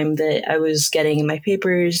the time that I was getting my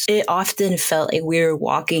papers, it often felt like we were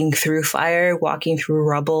walking through fire, walking through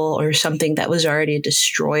rubble or something that was already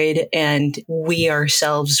destroyed. And we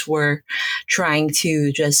ourselves were trying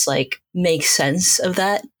to just like make sense of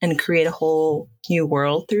that and create a whole new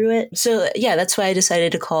world through it. So yeah, that's why I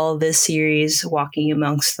decided to call this series Walking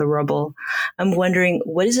Amongst the Rubble. I'm wondering,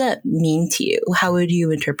 what does that mean to you? How would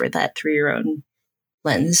you interpret that through your own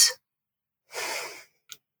lens?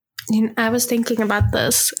 I was thinking about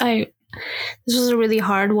this. This was a really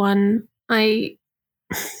hard one. I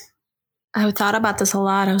thought about this a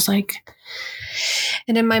lot. I was like,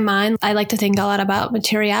 and in my mind, I like to think a lot about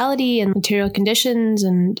materiality and material conditions,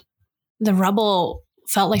 and the rubble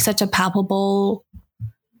felt like such a palpable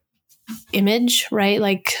image, right?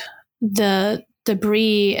 Like the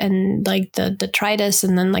debris and like the detritus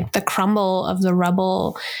and then like the crumble of the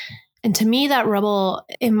rubble. And to me, that rubble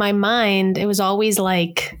in my mind, it was always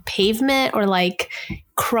like pavement or like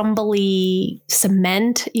crumbly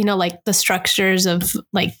cement, like the structures of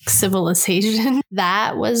like civilization.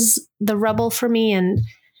 That was the rubble for me. And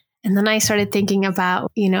then I started thinking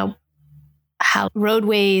about, how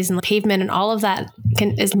roadways and pavement and all of that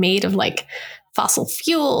is made of like fossil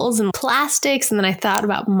fuels and plastics. And then I thought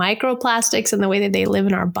about microplastics and the way that they live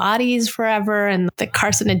in our bodies forever and the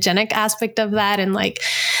carcinogenic aspect of that. And like,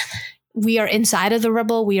 we are inside of the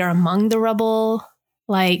rubble. We are among the rubble.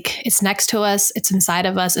 Like, it's next to us. It's inside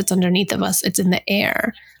of us. It's underneath of us. It's in the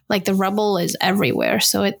air. Like, the rubble is everywhere.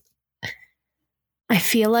 So I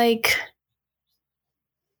feel like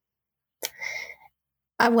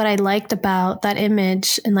what I liked about that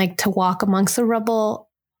image and like to walk amongst the rubble,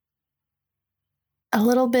 a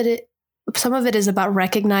little bit, some of it is about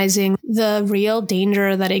recognizing the real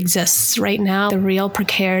danger that exists right now, the real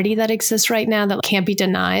precarity that exists right now that can't be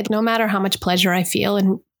denied. No matter how much pleasure I feel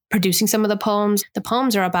in producing some of the poems. The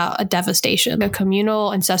poems are about a devastation, a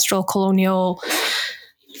communal, ancestral, colonial,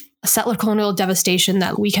 settler colonial devastation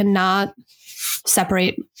that we cannot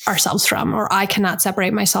separate ourselves from, or I cannot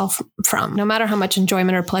separate myself from. No matter how much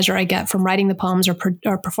enjoyment or pleasure I get from writing the poems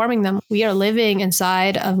or performing them, we are living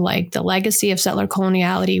inside of like the legacy of settler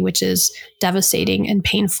coloniality, which is devastating and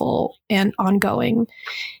painful and ongoing.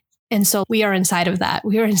 And so we are inside of that.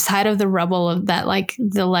 We are inside of the rubble of that, like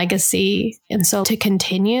the legacy. And so to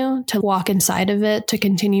continue to walk inside of it, to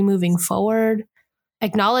continue moving forward,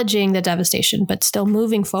 acknowledging the devastation, but still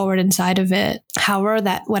moving forward inside of it,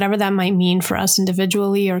 whatever that might mean for us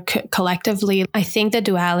individually or collectively. I think the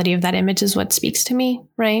duality of that image is what speaks to me,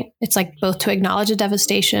 right? It's like both to acknowledge the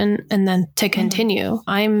devastation and then to continue.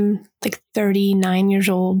 I'm like 39 years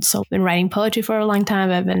old, so I've been writing poetry for a long time.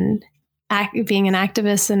 I've been being an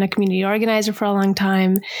activist and a community organizer for a long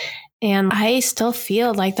time. And I still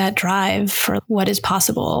feel like that drive for what is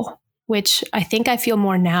possible, which I think I feel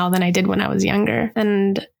more now than I did when I was younger.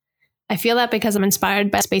 And I feel that because I'm inspired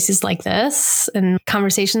by spaces like this and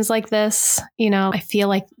conversations like this. I feel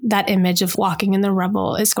like that image of walking in the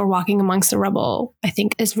rubble or walking amongst the rubble, I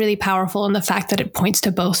think is really powerful in the fact that it points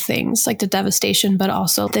to both things, like the devastation, but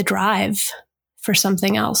also the drive for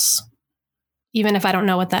something else, even if I don't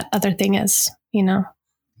know what that other thing is.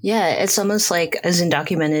 Yeah, it's almost like as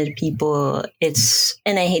undocumented people,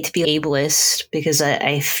 and I hate to be ableist because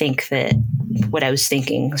I think that what I was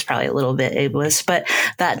thinking was probably a little bit ableist, but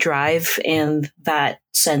that drive and that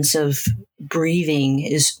sense of breathing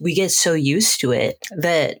we get so used to it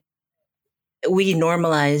that we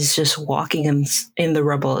normalize just walking in the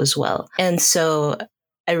rubble as well. And so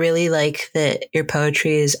I really like that your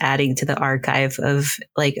poetry is adding to the archive of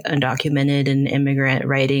like undocumented and immigrant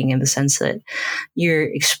writing in the sense that you're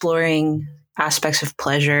exploring aspects of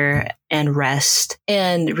pleasure and rest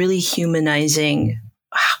and really humanizing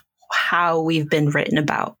how we've been written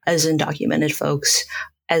about as undocumented folks,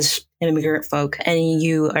 as immigrant folk, and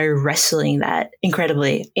you are wrestling that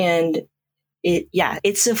incredibly. And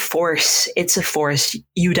it's a force. It's a force.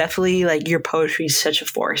 You definitely your poetry is such a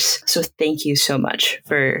force. So thank you so much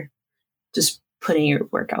for just putting your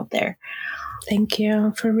work out there. Thank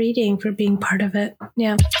you for reading, for being part of it.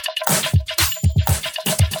 Yeah.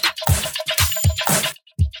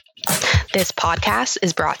 This podcast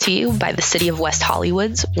is brought to you by the City of West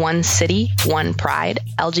Hollywood's One City, One Pride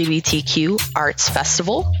LGBTQ Arts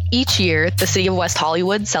Festival. Each year, the City of West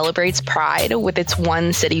Hollywood celebrates Pride with its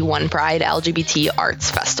One City, One Pride LGBT Arts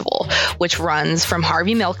Festival, which runs from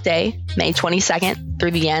Harvey Milk Day, May 22nd,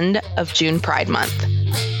 through the end of June Pride Month.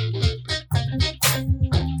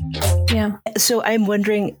 Yeah. So I'm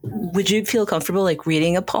wondering, would you feel comfortable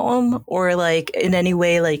reading a poem or in any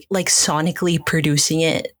way sonically producing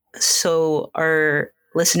it so our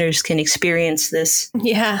listeners can experience this?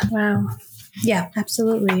 Yeah. Wow. Yeah,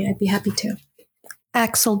 absolutely. I'd be happy to.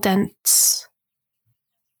 Axel Dent's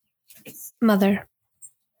Mother.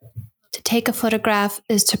 To take a photograph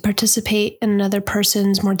is to participate in another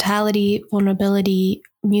person's mortality, vulnerability,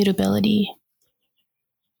 mutability.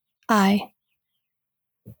 I.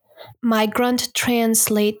 Migrant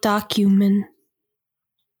translate document.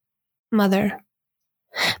 Mother.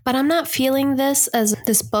 But I'm not feeling this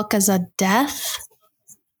book as a death.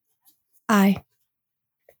 I.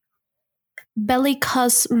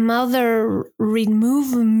 Bellicose mother,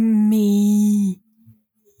 remove me.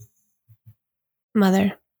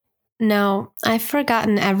 Mother. No, I've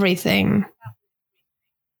forgotten everything.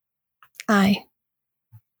 I.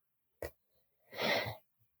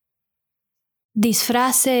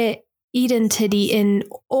 Disfrace identity in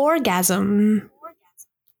orgasm.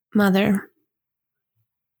 Mother.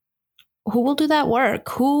 Who will do that work?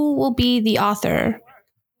 Who will be the author?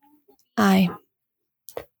 I.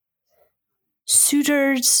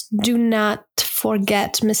 Suitors do not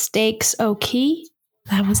forget mistakes, okay?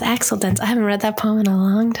 That was Axel Dent. I haven't read that poem in a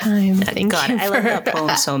long time. God, I love that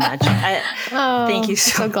poem so much. Thank you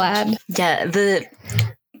so much. Glad. Yeah,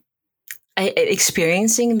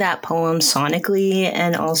 experiencing that poem sonically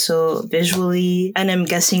and also visually, and I'm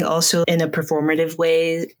guessing also in a performative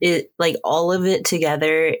way, it all of it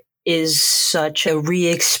together is such a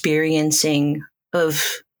re-experiencing of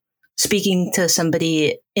speaking to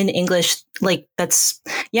somebody in English, in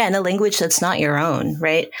a language that's not your own,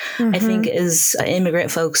 right? Mm-hmm. I think as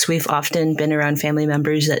immigrant folks, we've often been around family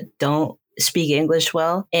members that don't speak English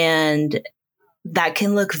well, and that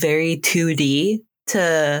can look very 2D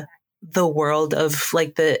to the world of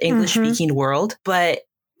the English speaking world. But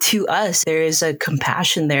to us, there is a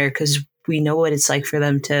compassion there because we know what it's like for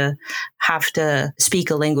them to have to speak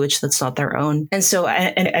a language that's not their own. And so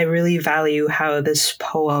I really value how this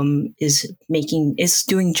poem is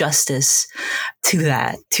doing justice to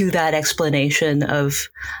that explanation of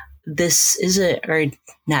this isn't our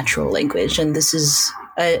natural language, and this is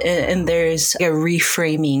and there's a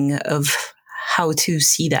reframing of how to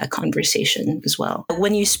see that conversation as well.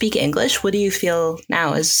 When you speak English, what do you feel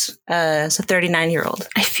now as a 39-year-old?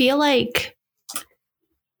 I feel like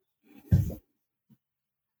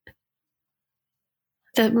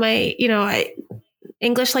that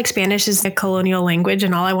English, like Spanish, is a colonial language,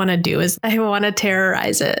 and all I want to do is I want to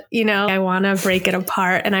terrorize it. I want to break it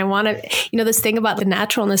apart, and I want to, this thing about the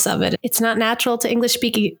naturalness of it. It's not natural to English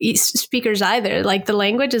speakers either. Like, the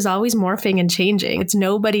language is always morphing and changing. It's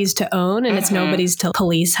nobody's to own, and it's nobody's to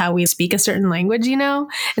police how we speak a certain language. And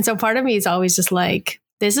so part of me is always just like,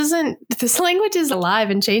 this language is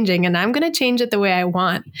alive and changing, and I'm going to change it the way I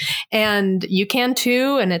want. And you can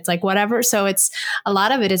too. And it's like, whatever. So a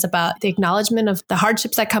lot of it is about the acknowledgement of the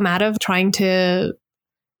hardships that come out of trying to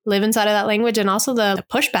live inside of that language, and also the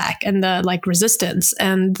pushback and the resistance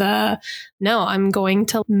and I'm going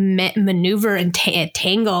to maneuver and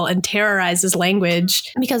tangle and terrorize this language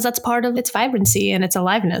because that's part of its vibrancy and its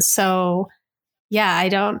aliveness. So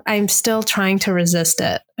yeah, I'm still trying to resist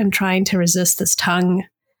it. I'm trying to resist this tongue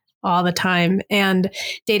all the time. And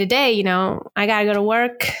day to day, I got to go to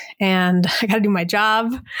work and I got to do my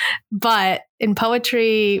job. But in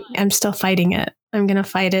poetry, I'm still fighting it. I'm going to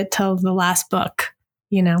fight it till the last book,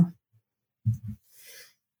 Nice.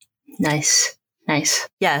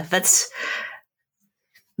 Yeah,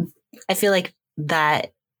 I feel like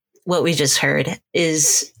that what we just heard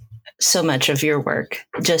is so much of your work,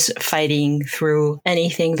 just fighting through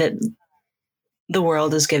anything that the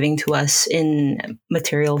world is giving to us in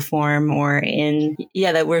material form or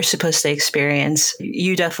that we're supposed to experience.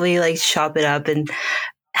 You definitely chop it up and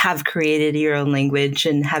have created your own language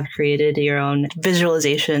and have created your own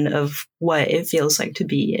visualization of what it feels like to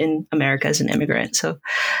be in America as an immigrant. So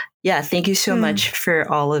yeah, thank you so much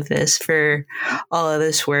for all of this, for all of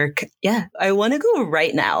this work. Yeah, I want to go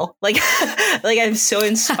right now. I'm so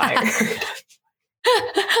inspired.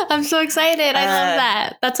 I'm so excited. I love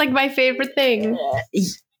that. That's my favorite thing.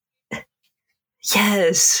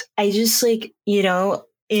 Yes. I just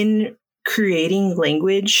in creating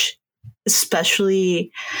language,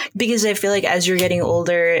 especially because I feel like as you're getting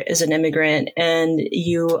older as an immigrant and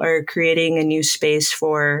you are creating a new space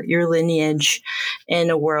for your lineage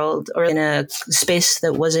in a world or in a space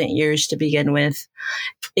that wasn't yours to begin with,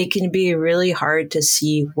 it can be really hard to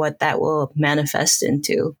see what that will manifest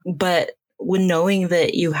into. But when knowing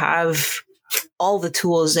that you have all the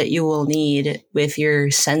tools that you will need with your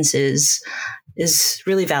senses is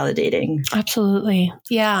really validating. Absolutely.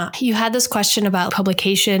 Yeah. You had this question about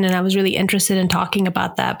publication, and I was really interested in talking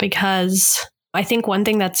about that because I think one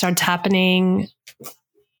thing that starts happening,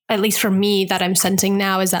 at least for me, that I'm sensing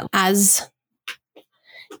now is that as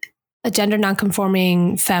a gender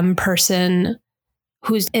nonconforming femme person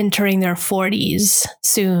who's entering their 40s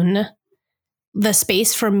soon, the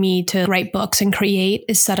space for me to write books and create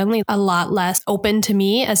is suddenly a lot less open to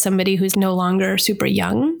me as somebody who's no longer super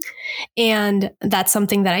young. And that's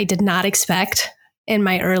something that I did not expect in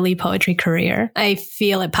my early poetry career. I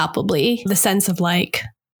feel it palpably, the sense of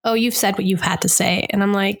oh, you've said what you've had to say. And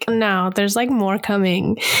I'm like, no, there's more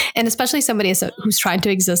coming. And especially somebody who's trying to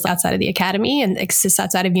exist outside of the academy and exists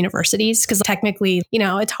outside of universities. Because technically,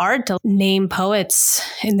 it's hard to name poets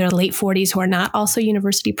in their late 40s who are not also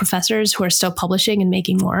university professors who are still publishing and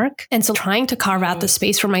making work. And so trying to carve out the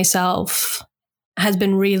space for myself has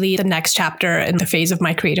been really the next chapter in the phase of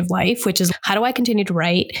my creative life, which is how do I continue to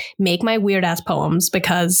write, make my weird ass poems,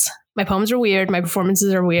 because my poems are weird. My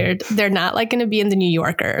performances are weird. They're not going to be in the New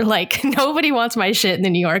Yorker. Nobody wants my shit in the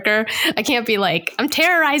New Yorker. I can't be I'm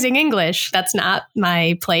terrorizing English. That's not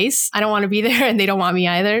my place. I don't want to be there and they don't want me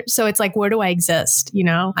either. So it's where do I exist?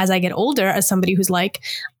 As I get older, as somebody who's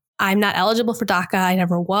I'm not eligible for DACA. I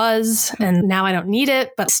never was. And now I don't need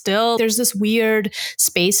it. But still, there's this weird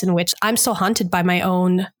space in which I'm still haunted by my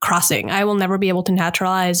own crossing. I will never be able to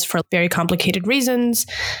naturalize for very complicated reasons.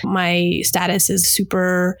 My status is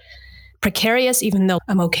super precarious, even though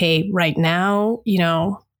I'm okay right now,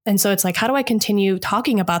 And so it's how do I continue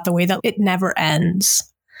talking about the way that it never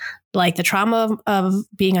ends? The trauma of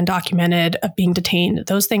being undocumented, of being detained,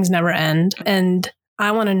 those things never end. And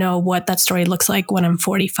I want to know what that story looks like when I'm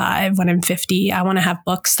 45, when I'm 50. I want to have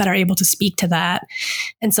books that are able to speak to that.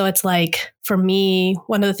 And so it's for me,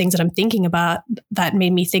 one of the things that I'm thinking about that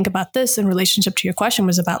made me think about this in relationship to your question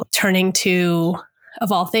was about turning to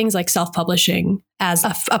of all things, like self-publishing as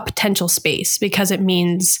a potential space, because it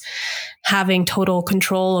means having total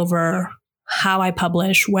control over how I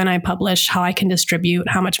publish, when I publish, how I can distribute,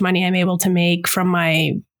 how much money I'm able to make from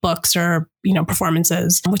my books or,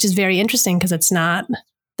 performances, which is very interesting because it's not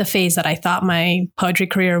the phase that I thought my poetry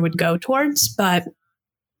career would go towards. But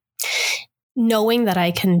knowing that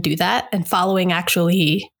I can do that and following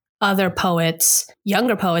actually other poets,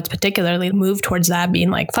 younger poets particularly, move towards that, being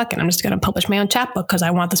like, fuck it, I'm just going to publish my own chapbook because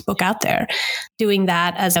I want this book out there. Doing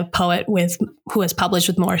that as a poet who has published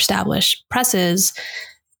with more established presses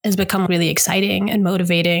has become really exciting and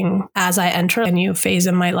motivating as I enter a new phase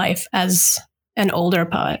in my life as an older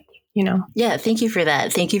poet, Yeah, thank you for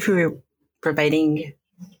that. Thank you for providing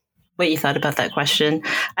what you thought about that question.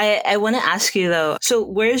 I want to ask you though, so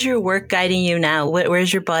where's your work guiding you now?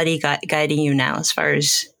 Where's your body guiding you now as far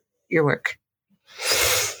as your work?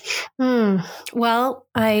 Well,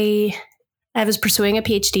 I was pursuing a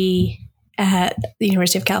PhD at the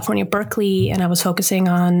University of California, Berkeley, and I was focusing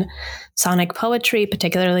on sonic poetry,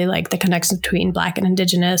 particularly like the connection between Black and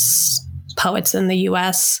Indigenous poets in the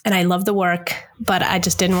US. And I love the work, but I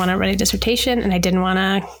just didn't want to write a dissertation, and I didn't want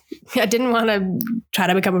to try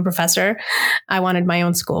to become a professor. I wanted my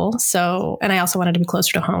own school. And I also wanted to be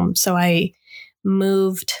closer to home. So I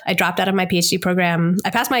dropped out of my PhD program. I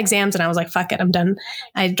passed my exams and I was like, fuck it, I'm done.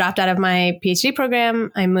 I dropped out of my PhD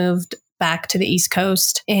program. I moved back to the East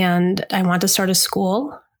Coast and I want to start a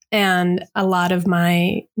school. And a lot of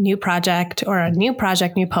my new project, new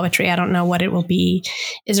poetry, I don't know what it will be,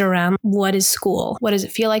 is around what is school? What does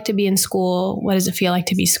it feel like to be in school? What does it feel like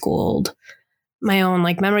to be schooled? My own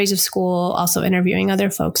memories of school, also interviewing other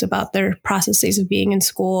folks about their processes of being in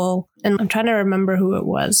school. And I'm trying to remember who it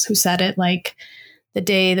was who said it, the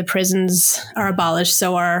day the prisons are abolished,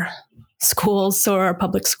 so are schools, so are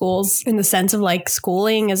public schools, in the sense of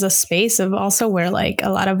schooling is a space of also where a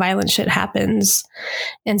lot of violent shit happens.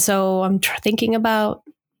 And so I'm thinking about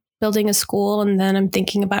building a school, and then I'm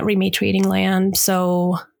thinking about rematriating land.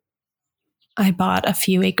 So I bought a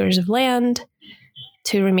few acres of land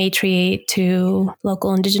to rematriate to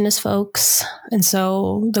local Indigenous folks. And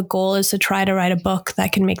so the goal is to try to write a book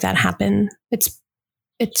that can make that happen.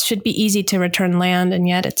 It should be easy to return land, and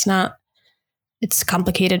yet it's not. It's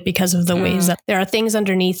complicated because of the ways that there are things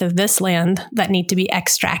underneath of this land that need to be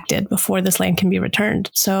extracted before this land can be returned.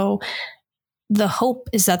 So the hope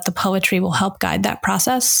is that the poetry will help guide that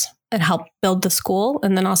process and help build the school,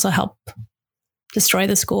 and then also help destroy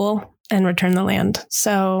the school and return the land.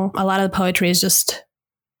 So a lot of the poetry is just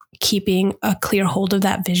keeping a clear hold of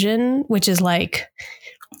that vision, which is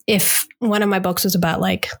if one of my books was about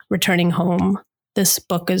returning home, this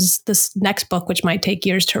next book, which might take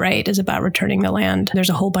years to write, is about returning the land. There's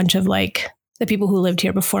a whole bunch of the people who lived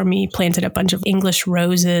here before me planted a bunch of English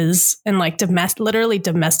roses and literally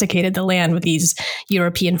domesticated the land with these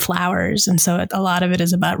European flowers. And so a lot of it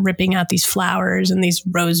is about ripping out these flowers and these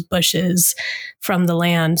rose bushes from the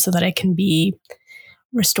land so that it can be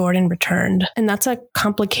restored and returned. And that's a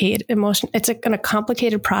complicated emotion. It's a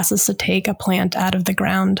complicated process to take a plant out of the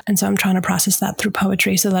ground. And so I'm trying to process that through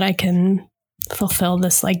poetry so that I can fulfill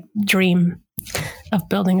this dream of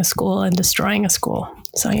building a school and destroying a school.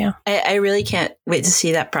 So yeah. I really can't wait to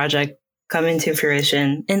see that project come into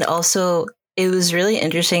fruition. And also it was really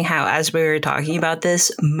interesting how, as we were talking about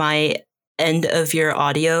this, my end of your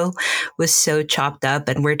audio was so chopped up,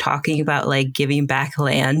 and we're talking about giving back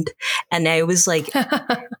land. And I was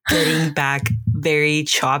getting back very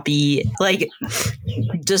choppy,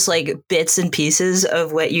 just bits and pieces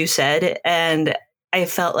of what you said. And I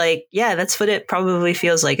felt that's what it probably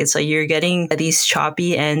feels like. It's you're getting these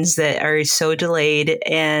choppy ends that are so delayed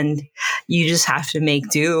and you just have to make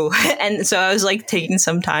do. And so I was taking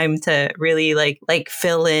some time to really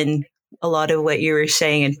fill in a lot of what you were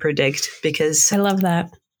saying and predict, because I love that.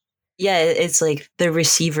 Yeah, it's the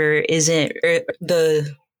receiver isn't,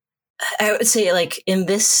 I would say in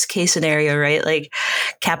this case scenario, right?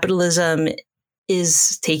 Capitalism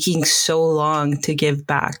is taking so long to give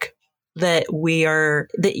back that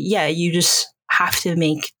you just have to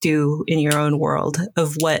make do in your own world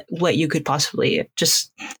of what you could possibly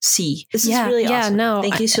just see. This is really awesome. No,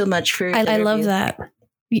 thank you so much for I love that.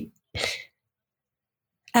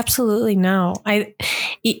 Absolutely. No. The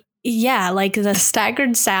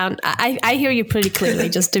staggered sound, I hear you pretty clearly.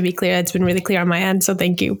 Just to be clear, it's been really clear on my end, so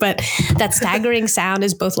thank you. But that staggering sound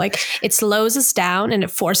is both it slows us down and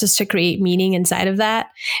it forces us to create meaning inside of that,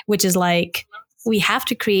 which is we have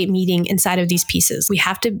to create meaning inside of these pieces. We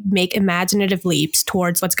have to make imaginative leaps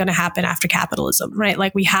towards what's going to happen after capitalism, right?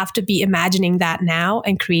 Like we have to be imagining that now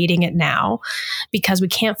and creating it now because we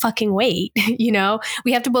can't fucking wait. You know,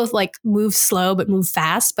 we have to both like move slow, but move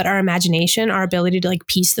fast. But our imagination, our ability to like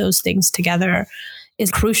piece those things together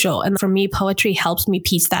is crucial. And for me, poetry helps me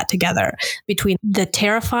piece that together between the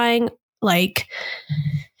terrifying, like,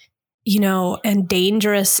 you know, and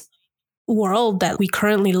dangerous world that we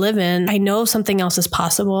currently live in. I know something else is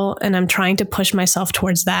possible, and I'm trying to push myself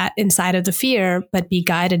towards that inside of the fear, but be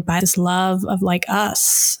guided by this love of like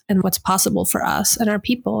us and what's possible for us and our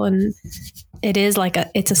people. And it is like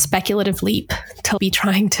it's a speculative leap to be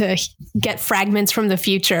trying to get fragments from the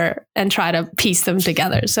future and try to piece them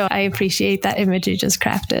together. So I appreciate that image you just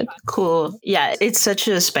crafted. Cool. Yeah, it's such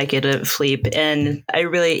a speculative leap, and I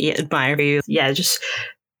really admire you. Yeah, just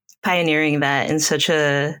pioneering that in such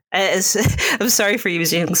a, I'm sorry for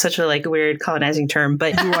using such a like weird colonizing term,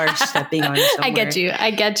 but you are stepping on somewhere.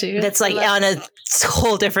 I get you. That's like on a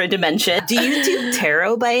whole different dimension. Do you do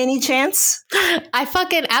tarot by any chance? I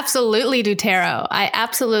fucking absolutely do tarot. I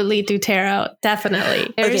absolutely do tarot.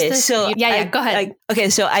 Definitely. So go ahead.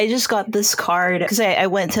 So I just got this card because I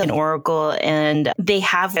went to an oracle and they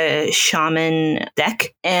have a shaman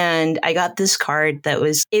deck, and I got this card that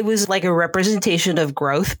was like a representation of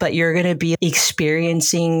growth, but you're going to be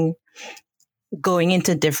experiencing going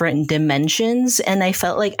into different dimensions. And I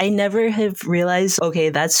felt like I never have realized, okay,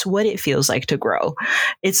 that's what it feels like to grow.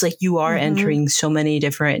 It's like you are entering so many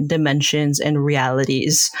different dimensions and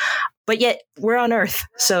realities, but yet we're on Earth.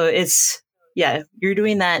 So it's, yeah, you're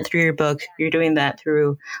doing that through your book. You're doing that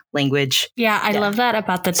through language. Yeah, I love that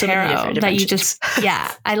about the tarot that you just,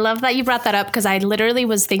 I love that you brought that up because I literally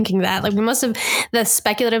was thinking that. Like the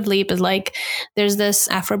speculative leap is like, there's this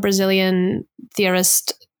Afro-Brazilian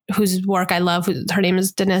theorist whose work I love. Her name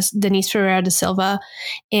is Denise Ferreira da Silva.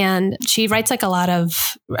 And she writes like a lot of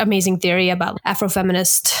amazing theory about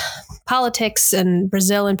Afrofeminist politics and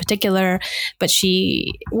Brazil in particular. But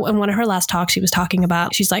in one of her last talks, she was talking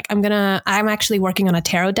about, she's like, I'm actually working on a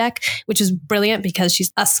tarot deck, which is brilliant because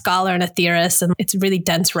she's a scholar and a theorist, and it's really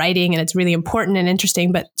dense writing and it's really important and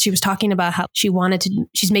interesting. But she was talking about how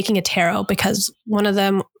she's making a tarot because one of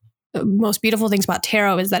the most beautiful things about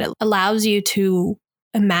tarot is that it allows you to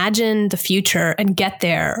imagine the future and get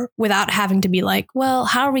there without having to be like, well,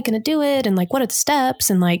 how are we going to do it? And like, what are the steps?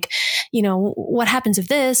 And like, you know, what happens if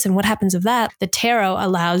this and what happens if that? The tarot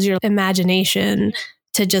allows your imagination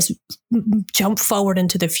to just jump forward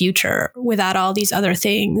into the future without all these other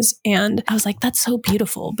things. And I was like, that's so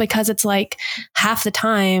beautiful because it's like half the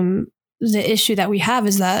time the issue that we have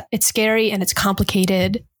is that it's scary and it's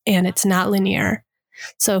complicated and it's not linear.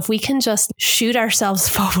 So if we can just shoot ourselves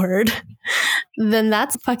forward, then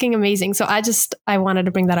that's fucking amazing. So I wanted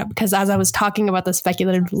to bring that up because as I was talking about the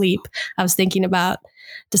speculative leap, I was thinking about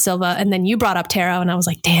Da Silva, and then you brought up tarot, and I was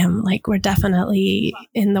like, damn, like we're definitely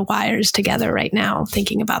in the wires together right now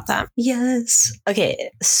thinking about that. Yes. Okay.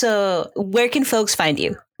 So where can folks find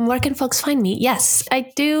you? Where can folks find me? Yes,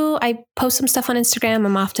 I do. I post some stuff on Instagram.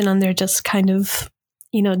 I'm often on there just kind of,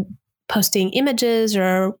 you know, posting images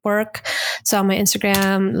or work. So on my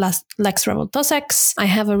Instagram, Lex Revoltosex, I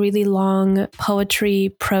have a really long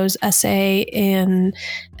poetry prose essay in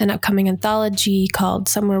an upcoming anthology called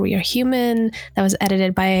Somewhere We Are Human that was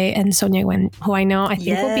edited by Sonia Gwen, who I know I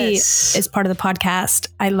think will be is part of the podcast.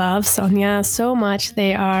 I love Sonia so much.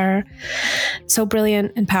 They are so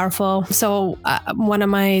brilliant and powerful. So one of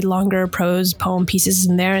my longer prose poem pieces is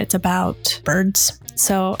in there. It's about birds.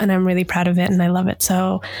 So, and I'm really proud of it and I love it.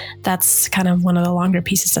 So that's kind of one of the longer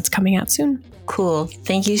pieces that's coming out soon. Cool.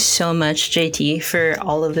 Thank you so much, JT, for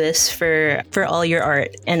all of this, for all your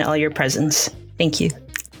art and all your presence. Thank you.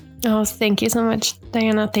 Oh, thank you so much,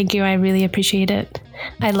 Diana. Thank you. I really appreciate it.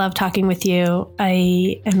 I love talking with you.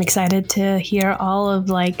 I am excited to hear all of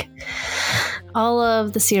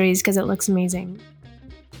the series because it looks amazing.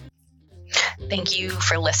 Thank you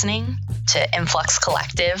for listening to Influx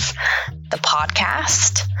Collective, the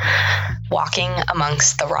podcast, walking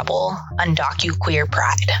amongst the rubble, undocu queer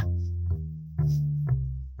pride.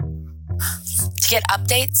 To get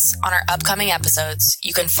updates on our upcoming episodes,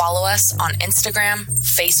 you can follow us on Instagram,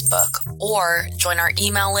 Facebook, or join our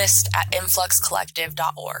email list at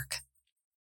influxcollective.org.